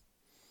Bensing.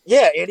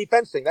 Yeah, Andy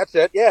Bensing, that's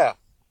it, yeah.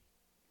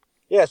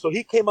 Yeah, so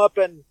he came up,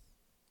 and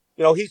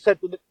he said,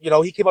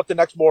 he came up the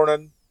next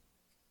morning,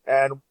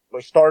 and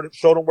we showed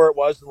him where it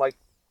was, and like,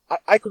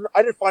 I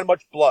didn't find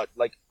much blood.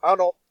 Like, I don't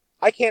know,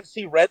 I can't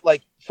see red,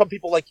 like, some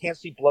people, like, can't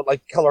see blood,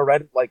 like, color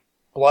red, like,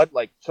 blood,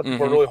 like, some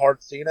people are really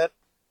hard seeing it.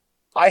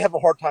 I have a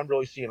hard time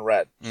really seeing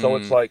red. So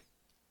it's like,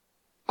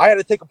 I had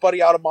to take a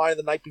buddy out of mine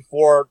the night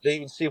before to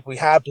even see if we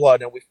had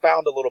blood, and we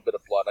found a little bit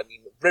of blood. I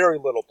mean, very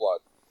little blood.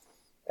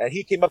 And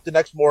he came up the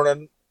next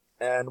morning,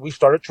 and we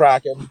started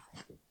tracking,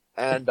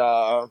 and,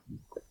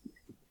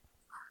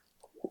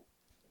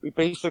 we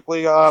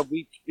basically,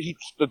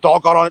 the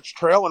dog got on its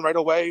trail, and right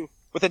away,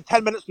 within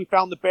 10 minutes, we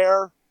found the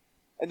bear.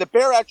 And the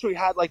bear actually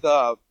had like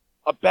a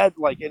bed,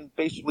 like in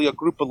basically a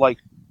group of like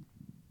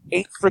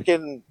 8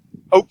 freaking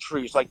oak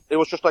trees. Like it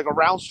was just like a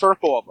round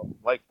circle of them.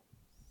 Like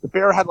the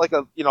bear had like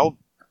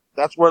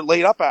that's where it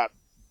laid up at.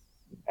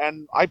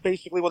 And I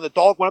basically, when the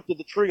dog went up to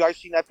the tree, I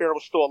seen that bear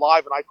was still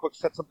alive, and I quick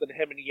said something to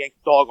him, and he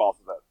yanked the dog off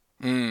of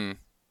it. Mm.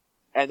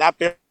 And that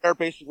bear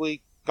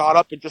basically got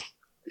up and just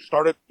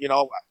started,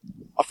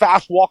 a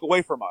fast walk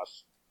away from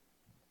us.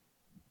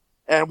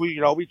 And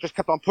we just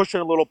kept on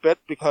pushing a little bit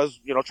because,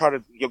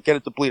 trying to get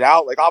it to bleed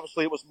out. Like,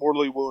 obviously it was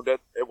mortally wounded.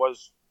 It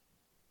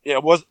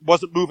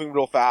wasn't moving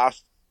real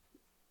fast.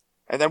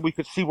 And then we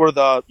could see where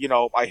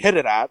I hit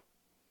it at.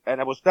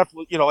 And it was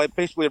definitely, it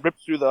basically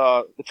ripped through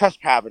the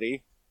chest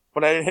cavity,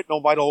 but I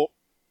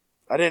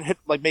didn't hit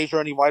major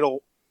any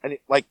vital,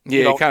 it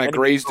kind of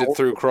grazed it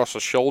through across the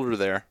shoulder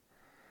there.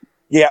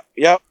 Yeah.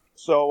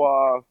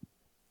 So,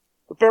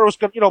 the bear was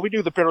going to, we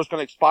knew the bear was going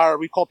to expire.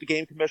 We called the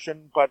game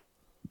commission, but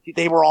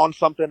they were on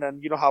something,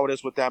 and you know how it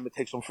is with them. It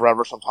takes them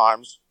forever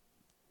sometimes.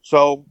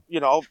 So,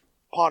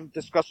 upon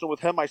discussing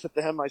with him, I said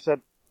to him,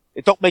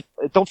 it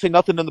don't say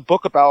nothing in the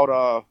book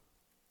about,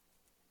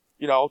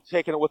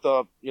 taking it with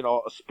a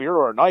spear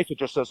or a knife. It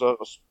just says a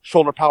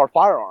shoulder-powered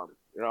firearm,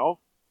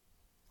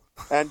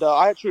 And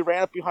I actually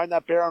ran up behind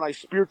that bear and I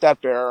speared that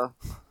bear.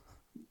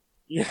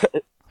 Yeah,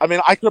 I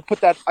mean, I could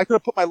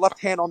have put my left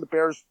hand on the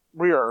bear's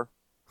rear,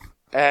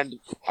 and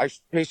I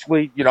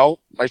basically,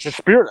 I just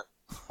speared it.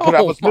 Oh,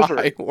 that was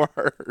misery. My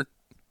word.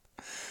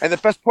 And the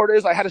best part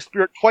is I had to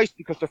spear it twice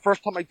because the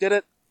first time I did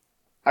it,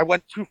 I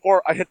went too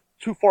far. I hit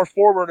too far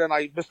forward and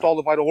I missed all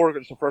the vital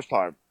organs the first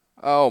time.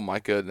 Oh my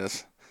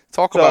goodness.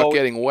 Talk about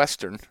getting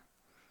Western.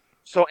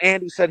 So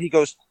Andy said,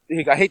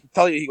 I hate to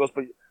tell you, he goes,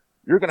 but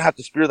you're going to have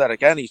to spear that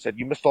again. He said,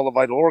 you missed all the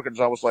vital organs.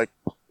 I was like,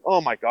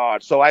 oh my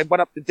God. So I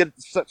went up and did it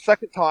the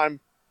second time.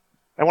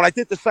 And when I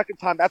did the second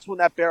time, that's when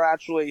that bear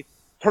actually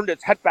turned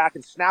its head back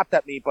and snapped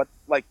at me. But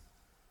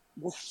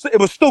it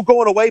was still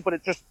going away, but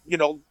it just,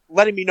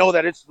 letting me know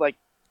that it's it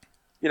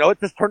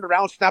just turned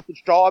around, snapped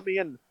its jaw at me.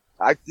 And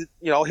I did,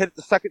 hit it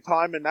the second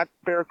time. And that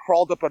bear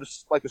crawled up at a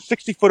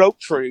 60-foot oak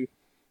tree.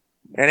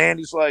 And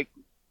Andy's like,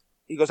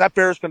 he goes, that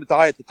bear's going to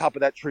die at the top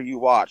of that tree you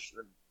watched.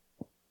 And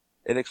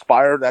it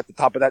expired at the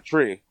top of that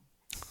tree.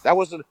 That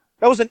was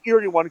an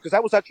eerie one because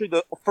that was actually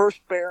the first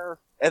bear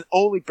and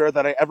only bear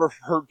that I ever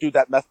heard do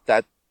that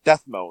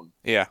death moan.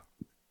 Yeah.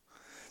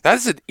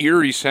 That's an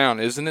eerie sound,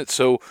 isn't it?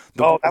 So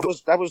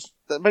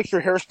that makes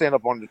your hair stand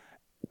up on it.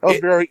 That was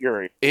very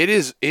eerie. It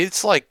is.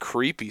 It's like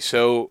creepy.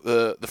 So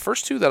the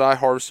first two that I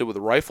harvested with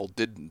a rifle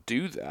didn't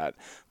do that,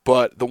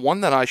 but the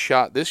one that I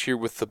shot this year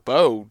with the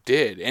bow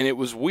did, and it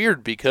was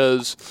weird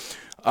because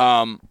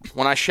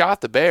when I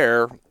shot the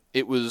bear,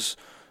 it was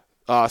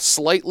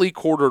slightly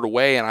quartered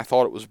away, and I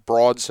thought it was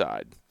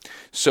broadside.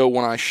 So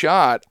when I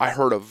shot, I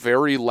heard a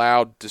very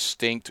loud,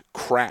 distinct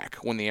crack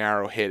when the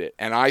arrow hit it.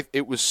 And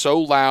it was so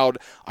loud,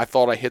 I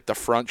thought I hit the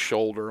front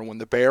shoulder. And when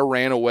the bear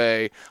ran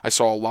away, I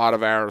saw a lot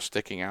of arrows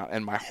sticking out.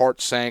 And my heart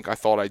sank. I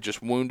thought I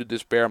just wounded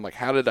this bear. I'm like,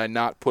 how did I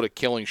not put a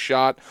killing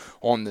shot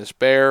on this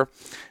bear?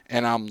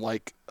 And I'm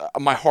like,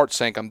 my heart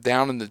sank. I'm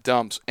down in the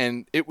dumps.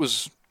 And it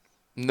was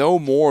no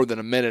more than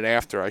a minute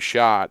after I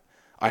shot,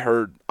 I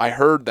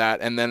heard that,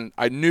 and then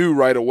I knew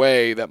right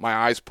away that my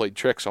eyes played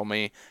tricks on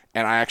me,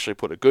 and I actually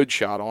put a good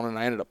shot on, and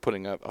I ended up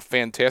putting a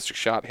fantastic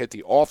shot, hit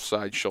the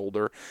offside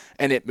shoulder,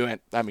 and it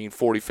went,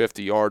 40,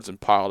 50 yards and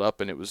piled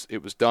up, and it was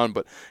done.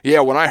 But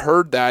yeah, when I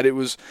heard that, it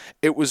was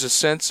a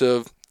sense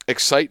of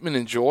excitement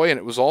and joy, and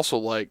it was also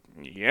like,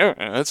 yeah,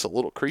 that's a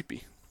little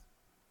creepy.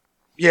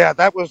 Yeah,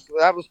 that was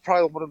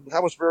probably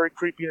that was very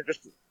creepy and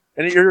just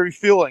an eerie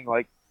feeling,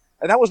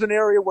 and that was an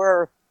area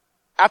where.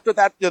 After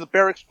that, the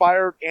bear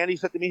expired. Andy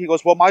said to me, he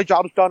goes, well, my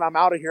job's done. I'm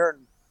out of here.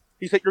 And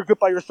he said, you're good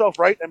by yourself,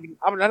 right? we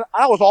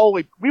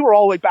were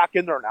all the way back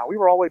in there now. We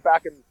were all the way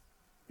back in,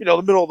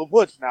 the middle of the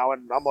woods now.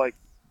 And I'm like,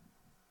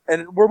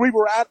 and where we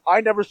were at, I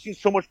never seen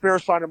so much bear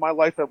sign in my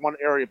life at one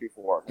area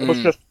before. It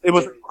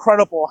was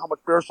incredible how much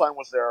bear sign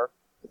was there.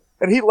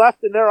 And he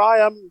left, and there I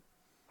am.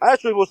 I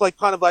actually was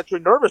kind of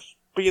nervous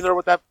being there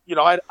with that,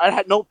 I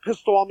had no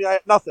pistol on me. I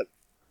had nothing.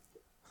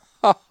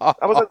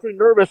 I was actually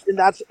nervous in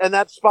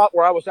that spot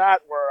where I was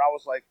at, where I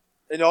was like,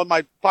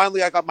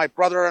 finally I got my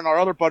brother and our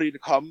other buddy to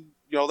come.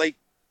 They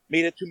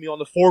made it to me on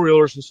the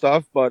 4-wheelers and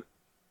stuff, but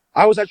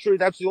that's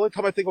the only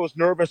time I think I was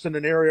nervous in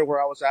an area where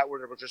I was at, where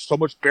there was just so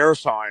much bear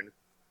sign,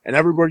 and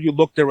everywhere you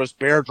looked there was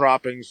bear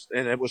droppings,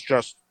 and it was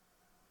just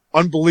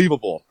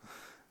unbelievable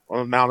the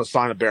amount of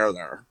sign of bear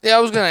there. Yeah, I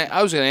was gonna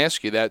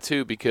ask you that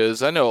too,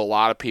 because I know a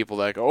lot of people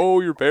that go,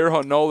 oh, you're bear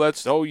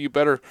hunting, you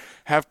better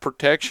have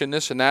protection,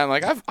 this and that.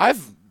 And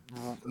I've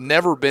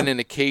never been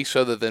in a case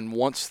other than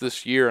once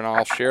this year, and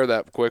I'll share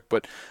that quick,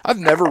 but I've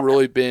never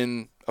really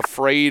been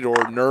afraid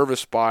or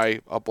nervous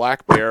by a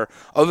black bear,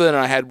 other than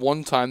I had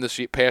one time this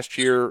past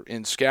year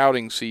in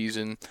scouting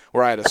season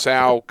where I had a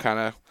sow kind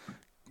of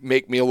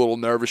make me a little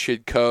nervous. She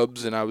had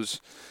cubs, and I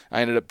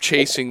ended up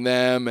chasing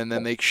them, and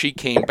then she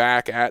came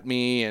back at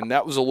me, and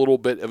that was a little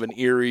bit of an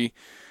eerie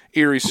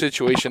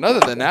situation. Other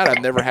than that,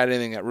 I've never had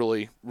anything that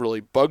really,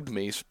 really bugged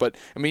me. But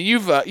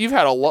you've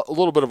had a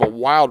little bit of a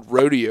wild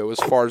rodeo as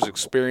far as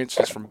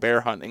experiences from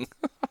bear hunting.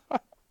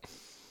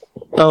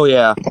 Oh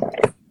yeah.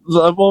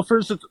 Well, for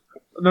instance,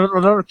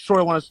 another story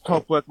I wanted to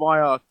talk with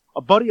my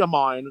a buddy of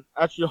mine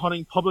actually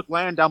hunting public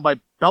land down by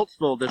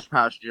Beltsville this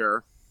past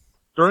year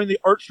during the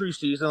archery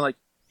season. Like,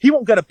 he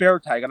won't get a bear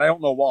tag, and I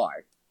don't know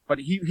why, but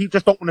he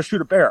just don't want to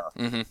shoot a bear,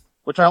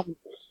 which I don't.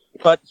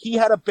 But he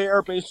had a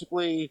bear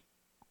basically.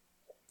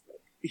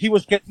 He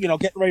was getting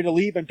ready to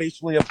leave, and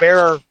basically a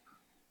bear,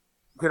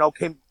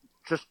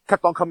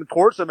 kept on coming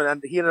towards him, and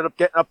then he ended up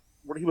getting up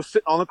when he was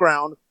sitting on the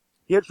ground.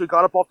 He actually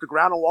got up off the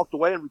ground and walked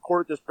away and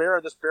recorded this bear,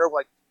 and this bear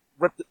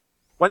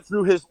went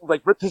through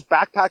ripped his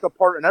backpack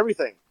apart and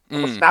everything.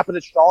 And was snapping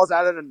its jaws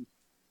at it, and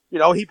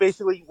he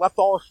basically left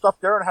all his stuff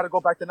there and had to go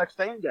back the next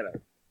day and get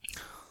it.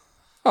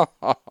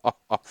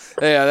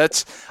 Yeah,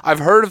 I've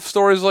heard of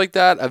stories like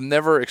that. I've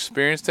never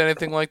experienced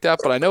anything like that,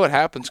 but I know it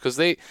happens because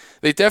they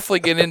definitely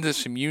get into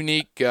some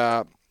unique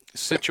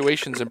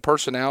situations and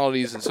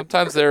personalities, and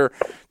sometimes they're,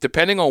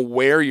 depending on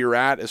where you're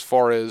at as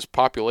far as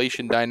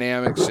population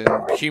dynamics and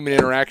human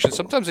interaction,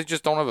 sometimes they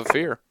just don't have a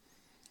fear.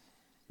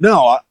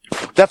 No,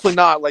 definitely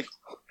not. Like,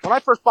 when I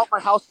first bought my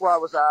house where I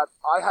was at,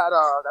 I had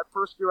that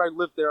first year I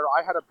lived there,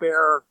 I had a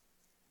bear.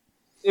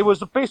 It was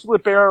basically a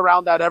bear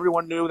around that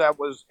everyone knew it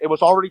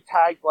was already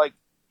tagged. Like,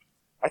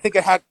 I think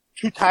it had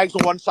 2 tags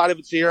on one side of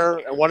its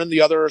ear and one in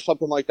the other or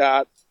something like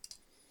that.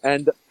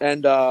 And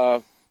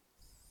I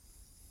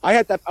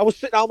was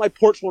sitting out on my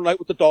porch one night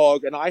with the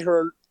dog, and I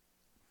heard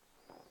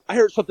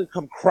something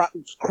come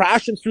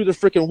crashing through the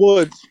freaking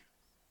woods.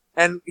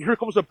 And here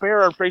comes a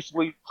bear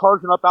basically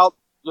charging up out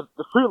the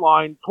tree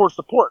line towards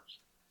the porch.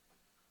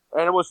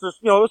 And it was this,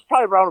 it was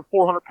probably around a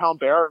 400-pound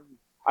bear. And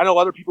I know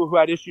other people who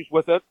had issues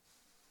with it.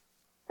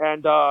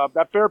 And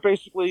that bear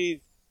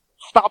basically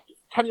stopped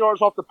 10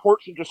 yards off the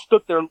porch and just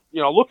stood there,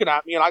 looking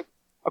at me. And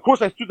of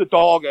course I threw the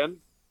dog in,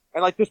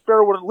 and like, this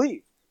bear wouldn't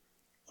leave.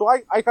 So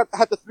I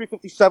had the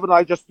 357.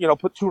 I just,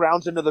 put 2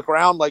 rounds into the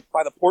ground, like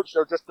by the porch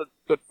there, just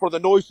for the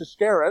noise to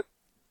scare it.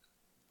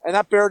 And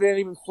that bear didn't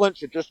even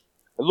flinch. It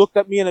looked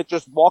at me, and it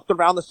just walked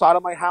around the side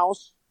of my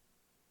house.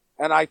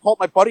 And I called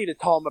my buddy to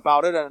tell him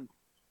about it. And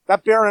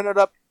that bear ended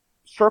up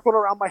circling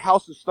around my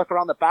house and stuck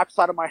around the back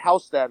side of my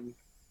house then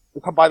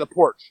to come by the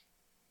porch.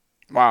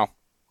 Wow.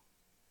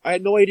 I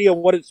had no idea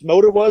what its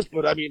motive was,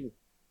 but I mean,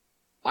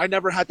 I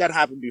never had that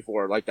happen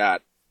before like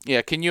that.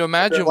 Yeah, can you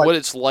imagine what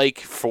it's like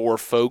for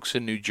folks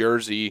in New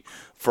Jersey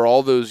for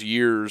all those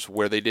years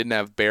where they didn't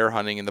have bear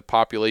hunting and the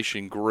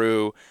population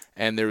grew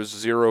and there was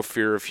zero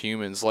fear of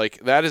humans? Like,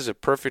 that is a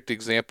perfect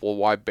example of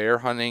why bear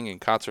hunting and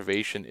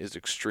conservation is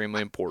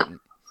extremely important.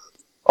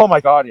 Oh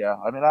my God, yeah.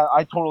 I mean,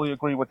 I totally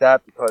agree with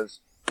that because,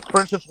 for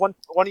instance, one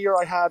year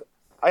I had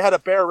a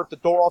bear rip the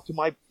door off to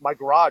my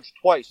garage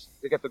twice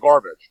to get the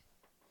garbage.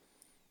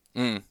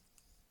 And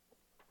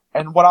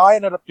what I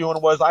ended up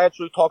doing was I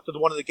actually talked to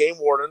one of the game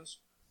wardens,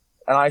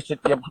 and I said,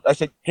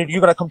 dude,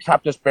 you gotta come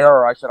trap this bear.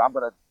 Or I said,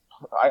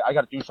 I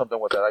gotta do something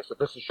with it. I said,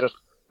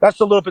 that's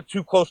a little bit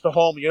too close to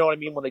home. You know what I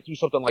mean? When they do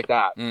something like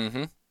that.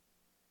 Mm-hmm.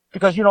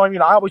 Because,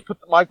 I always put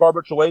my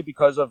garbage away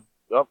because of,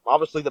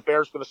 obviously the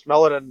bear's gonna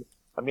smell it, and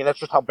I mean, that's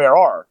just how bear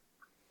are.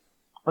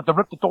 But to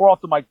rip the door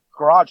off to my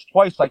garage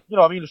twice, like,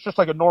 it's just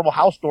like a normal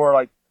house door.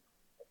 Like,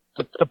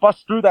 to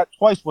bust through that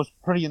twice was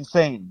pretty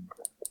insane.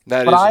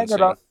 But I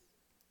ended up,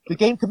 the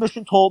game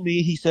commission told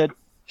me, he said,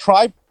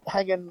 try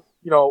hanging,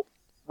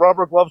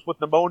 rubber gloves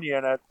with pneumonia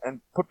in it and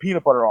put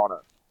peanut butter on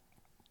it.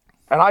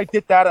 And I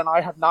did that, and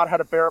I have not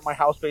had a bear at my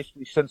house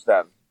basically since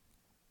then.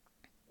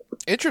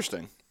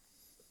 Interesting.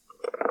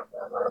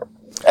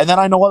 And then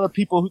I know other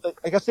people who,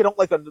 I guess they don't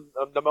like a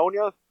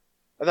pneumonia.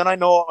 And then I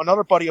know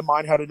another buddy of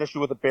mine had an issue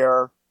with a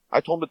bear.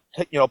 I told him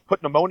to,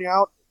 put pneumonia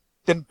out.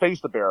 Didn't phase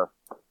the bear.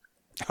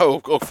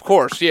 Oh, of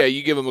course, yeah.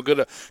 You give him a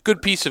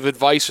good piece of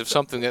advice of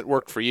something that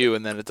worked for you,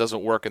 and then it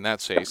doesn't work in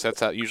that case.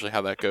 That's usually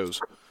how that goes.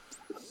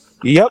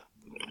 Yep.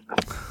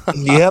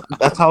 Yep,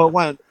 that's how it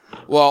went.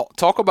 Well,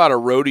 talk about a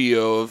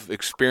rodeo of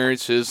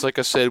experiences. Like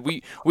I said,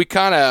 we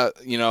kind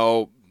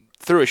of,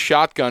 threw a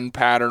shotgun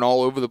pattern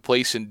all over the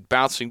place and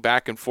bouncing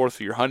back and forth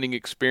for your hunting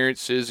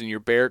experiences and your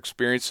bear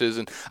experiences.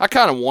 And I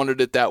kind of wanted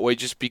it that way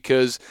just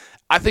because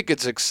I think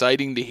it's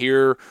exciting to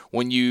hear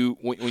when you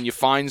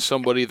find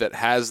somebody that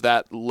has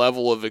that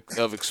level of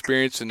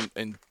experience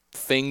and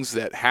things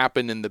that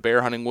happen in the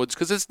bear hunting woods,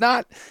 because it's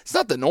not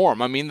the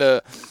norm. I mean,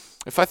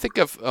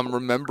 if I'm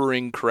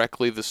remembering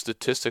correctly the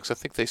statistics, I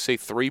think they say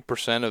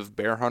 3% of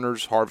bear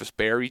hunters harvest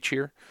bear each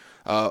year.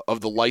 Of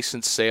the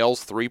licensed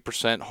sales,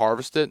 3%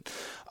 harvested.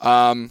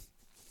 And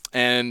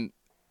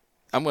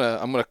I'm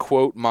gonna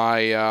quote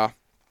my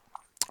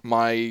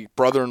my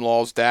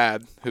brother-in-law's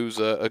dad, who's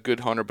a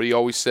good hunter, but he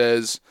always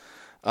says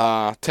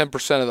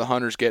 10% of the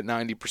hunters get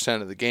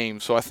 90% of the game.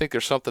 So I think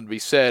there's something to be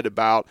said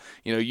about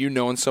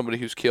knowing somebody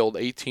who's killed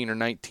 18 or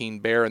 19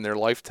 bear in their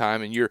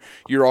lifetime, and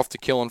you're off to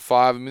killing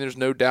 5. I mean, there's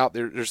no doubt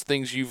there's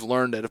things you've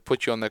learned that have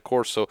put you on that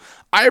course. So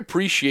I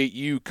appreciate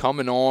you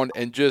coming on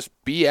and just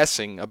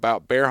BSing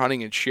about bear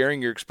hunting and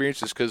sharing your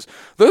experiences, because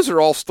those are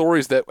all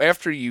stories that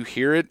after you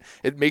hear it,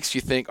 it makes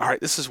you think, all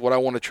right, this is what I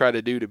want to try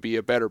to do to be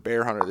a better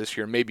bear hunter this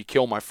year, and maybe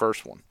kill my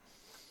first one.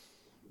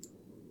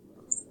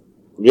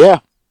 Yeah.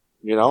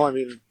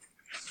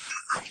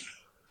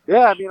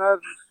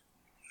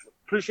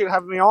 appreciate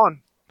having me on.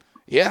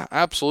 Yeah,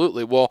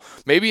 absolutely. Well,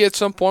 maybe at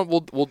some point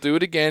we'll do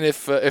it again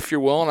if you're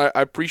willing.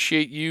 I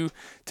appreciate you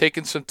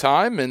taking some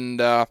time, and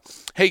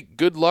hey,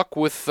 good luck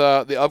with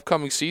the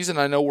upcoming season.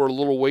 I know we're a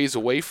little ways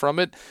away from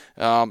it.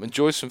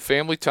 Enjoy some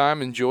family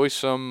time. Enjoy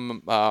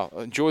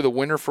the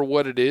winter for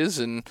what it is,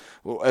 and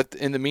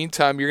in the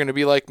meantime, you're going to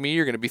be like me.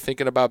 You're going to be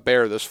thinking about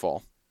bear this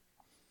fall.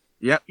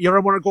 Yeah, you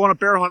ever want to go on a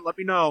bear hunt? Let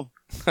me know.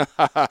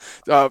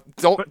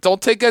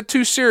 Don't take that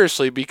too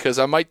seriously, because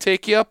I might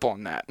take you up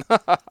on that.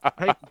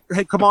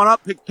 hey, come on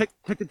up. Pick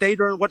a day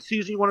during what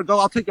season you want to go.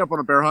 I'll take you up on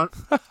a bear hunt.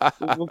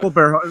 We'll go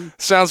bear hunting.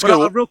 Sounds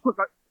good. Real quick,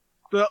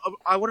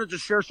 I wanted to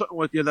share something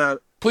with you.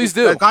 Please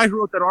do. The guy who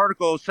wrote that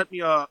article sent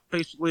me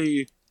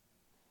basically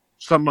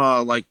some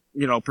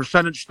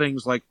percentage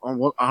things like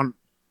on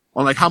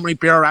like how many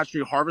bear are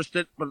actually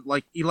harvested, but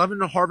like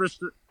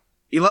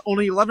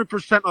only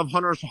 11% of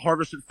hunters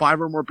harvested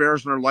 5 or more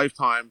bears in their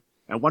lifetime.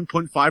 And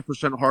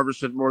 1.5%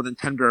 harvested more than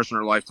 10 bears in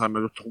their lifetime,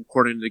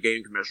 according to the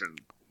Game Commission.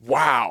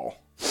 Wow.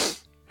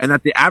 And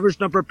that the average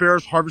number of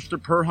bears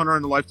harvested per hunter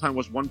in the lifetime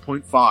was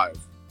 1.5.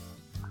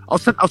 I'll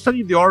send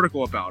you the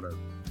article about it.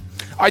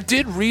 I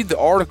did read the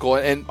article,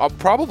 and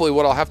probably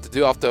what I'll have to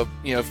do,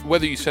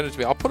 whether you send it to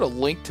me, I'll put a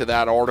link to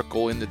that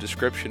article in the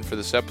description for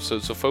this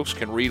episode so folks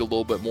can read a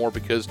little bit more,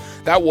 because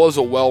that was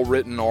a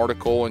well-written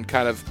article and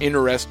kind of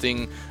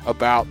interesting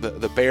about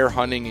the bear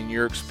hunting and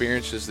your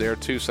experiences there,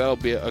 too. So that'll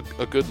be a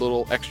good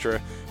little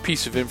extra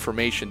piece of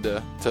information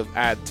to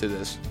add to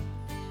this.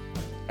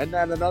 And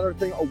then another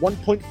thing,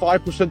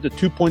 1.5% to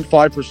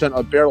 2.5%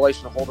 of bear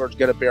license holders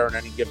get a bear in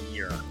any given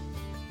year.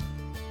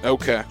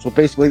 Okay. So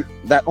basically,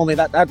 that's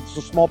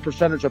a small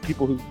percentage of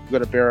people who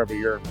get a bear every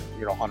year,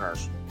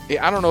 hunters.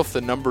 Yeah, I don't know if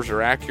the numbers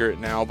are accurate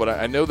now, but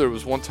I know there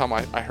was one time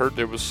I heard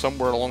there was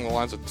somewhere along the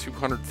lines of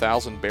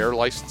 200,000 bear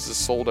licenses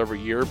sold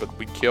every year, but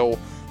we kill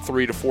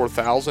 3,000 to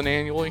 4,000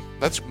 annually.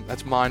 That's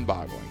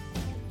mind-boggling.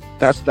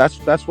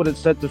 That's what it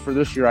said for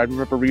this year. I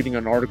remember reading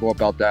an article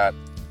about that,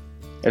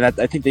 and I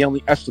think they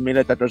only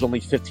estimated that there's only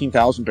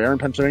 15,000 bear in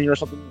Pennsylvania or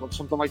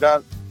something like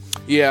that.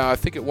 Yeah, I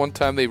think at one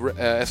time they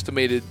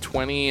estimated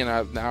 20,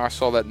 and now I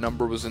saw that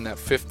number was in that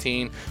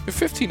 15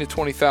 to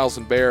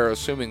 20,000 bear.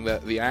 Assuming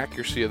that the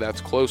accuracy of that's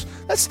close,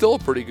 that's still a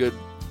pretty good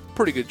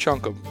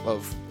chunk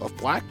of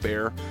black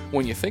bear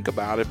when you think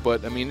about it.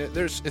 But I mean,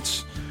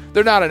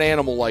 they're not an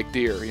animal like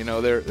deer.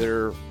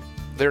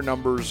 Their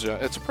numbers.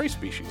 It's a prey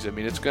species. I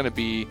mean, it's going to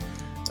be.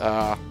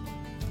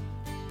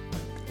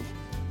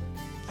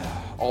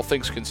 All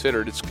things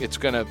considered, it's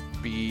going to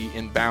be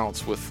in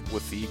balance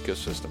with the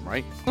ecosystem,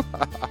 right?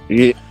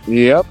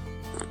 Yep.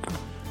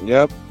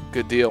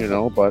 Good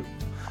deal. But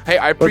hey,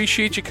 I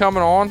appreciate you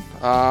coming on,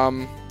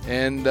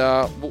 and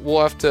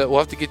we'll have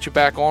to get you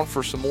back on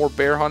for some more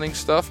bear hunting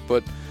stuff.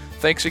 But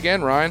thanks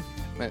again, Ryan.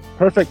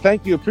 Perfect.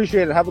 Thank you.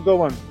 Appreciate it. Have a good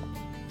one.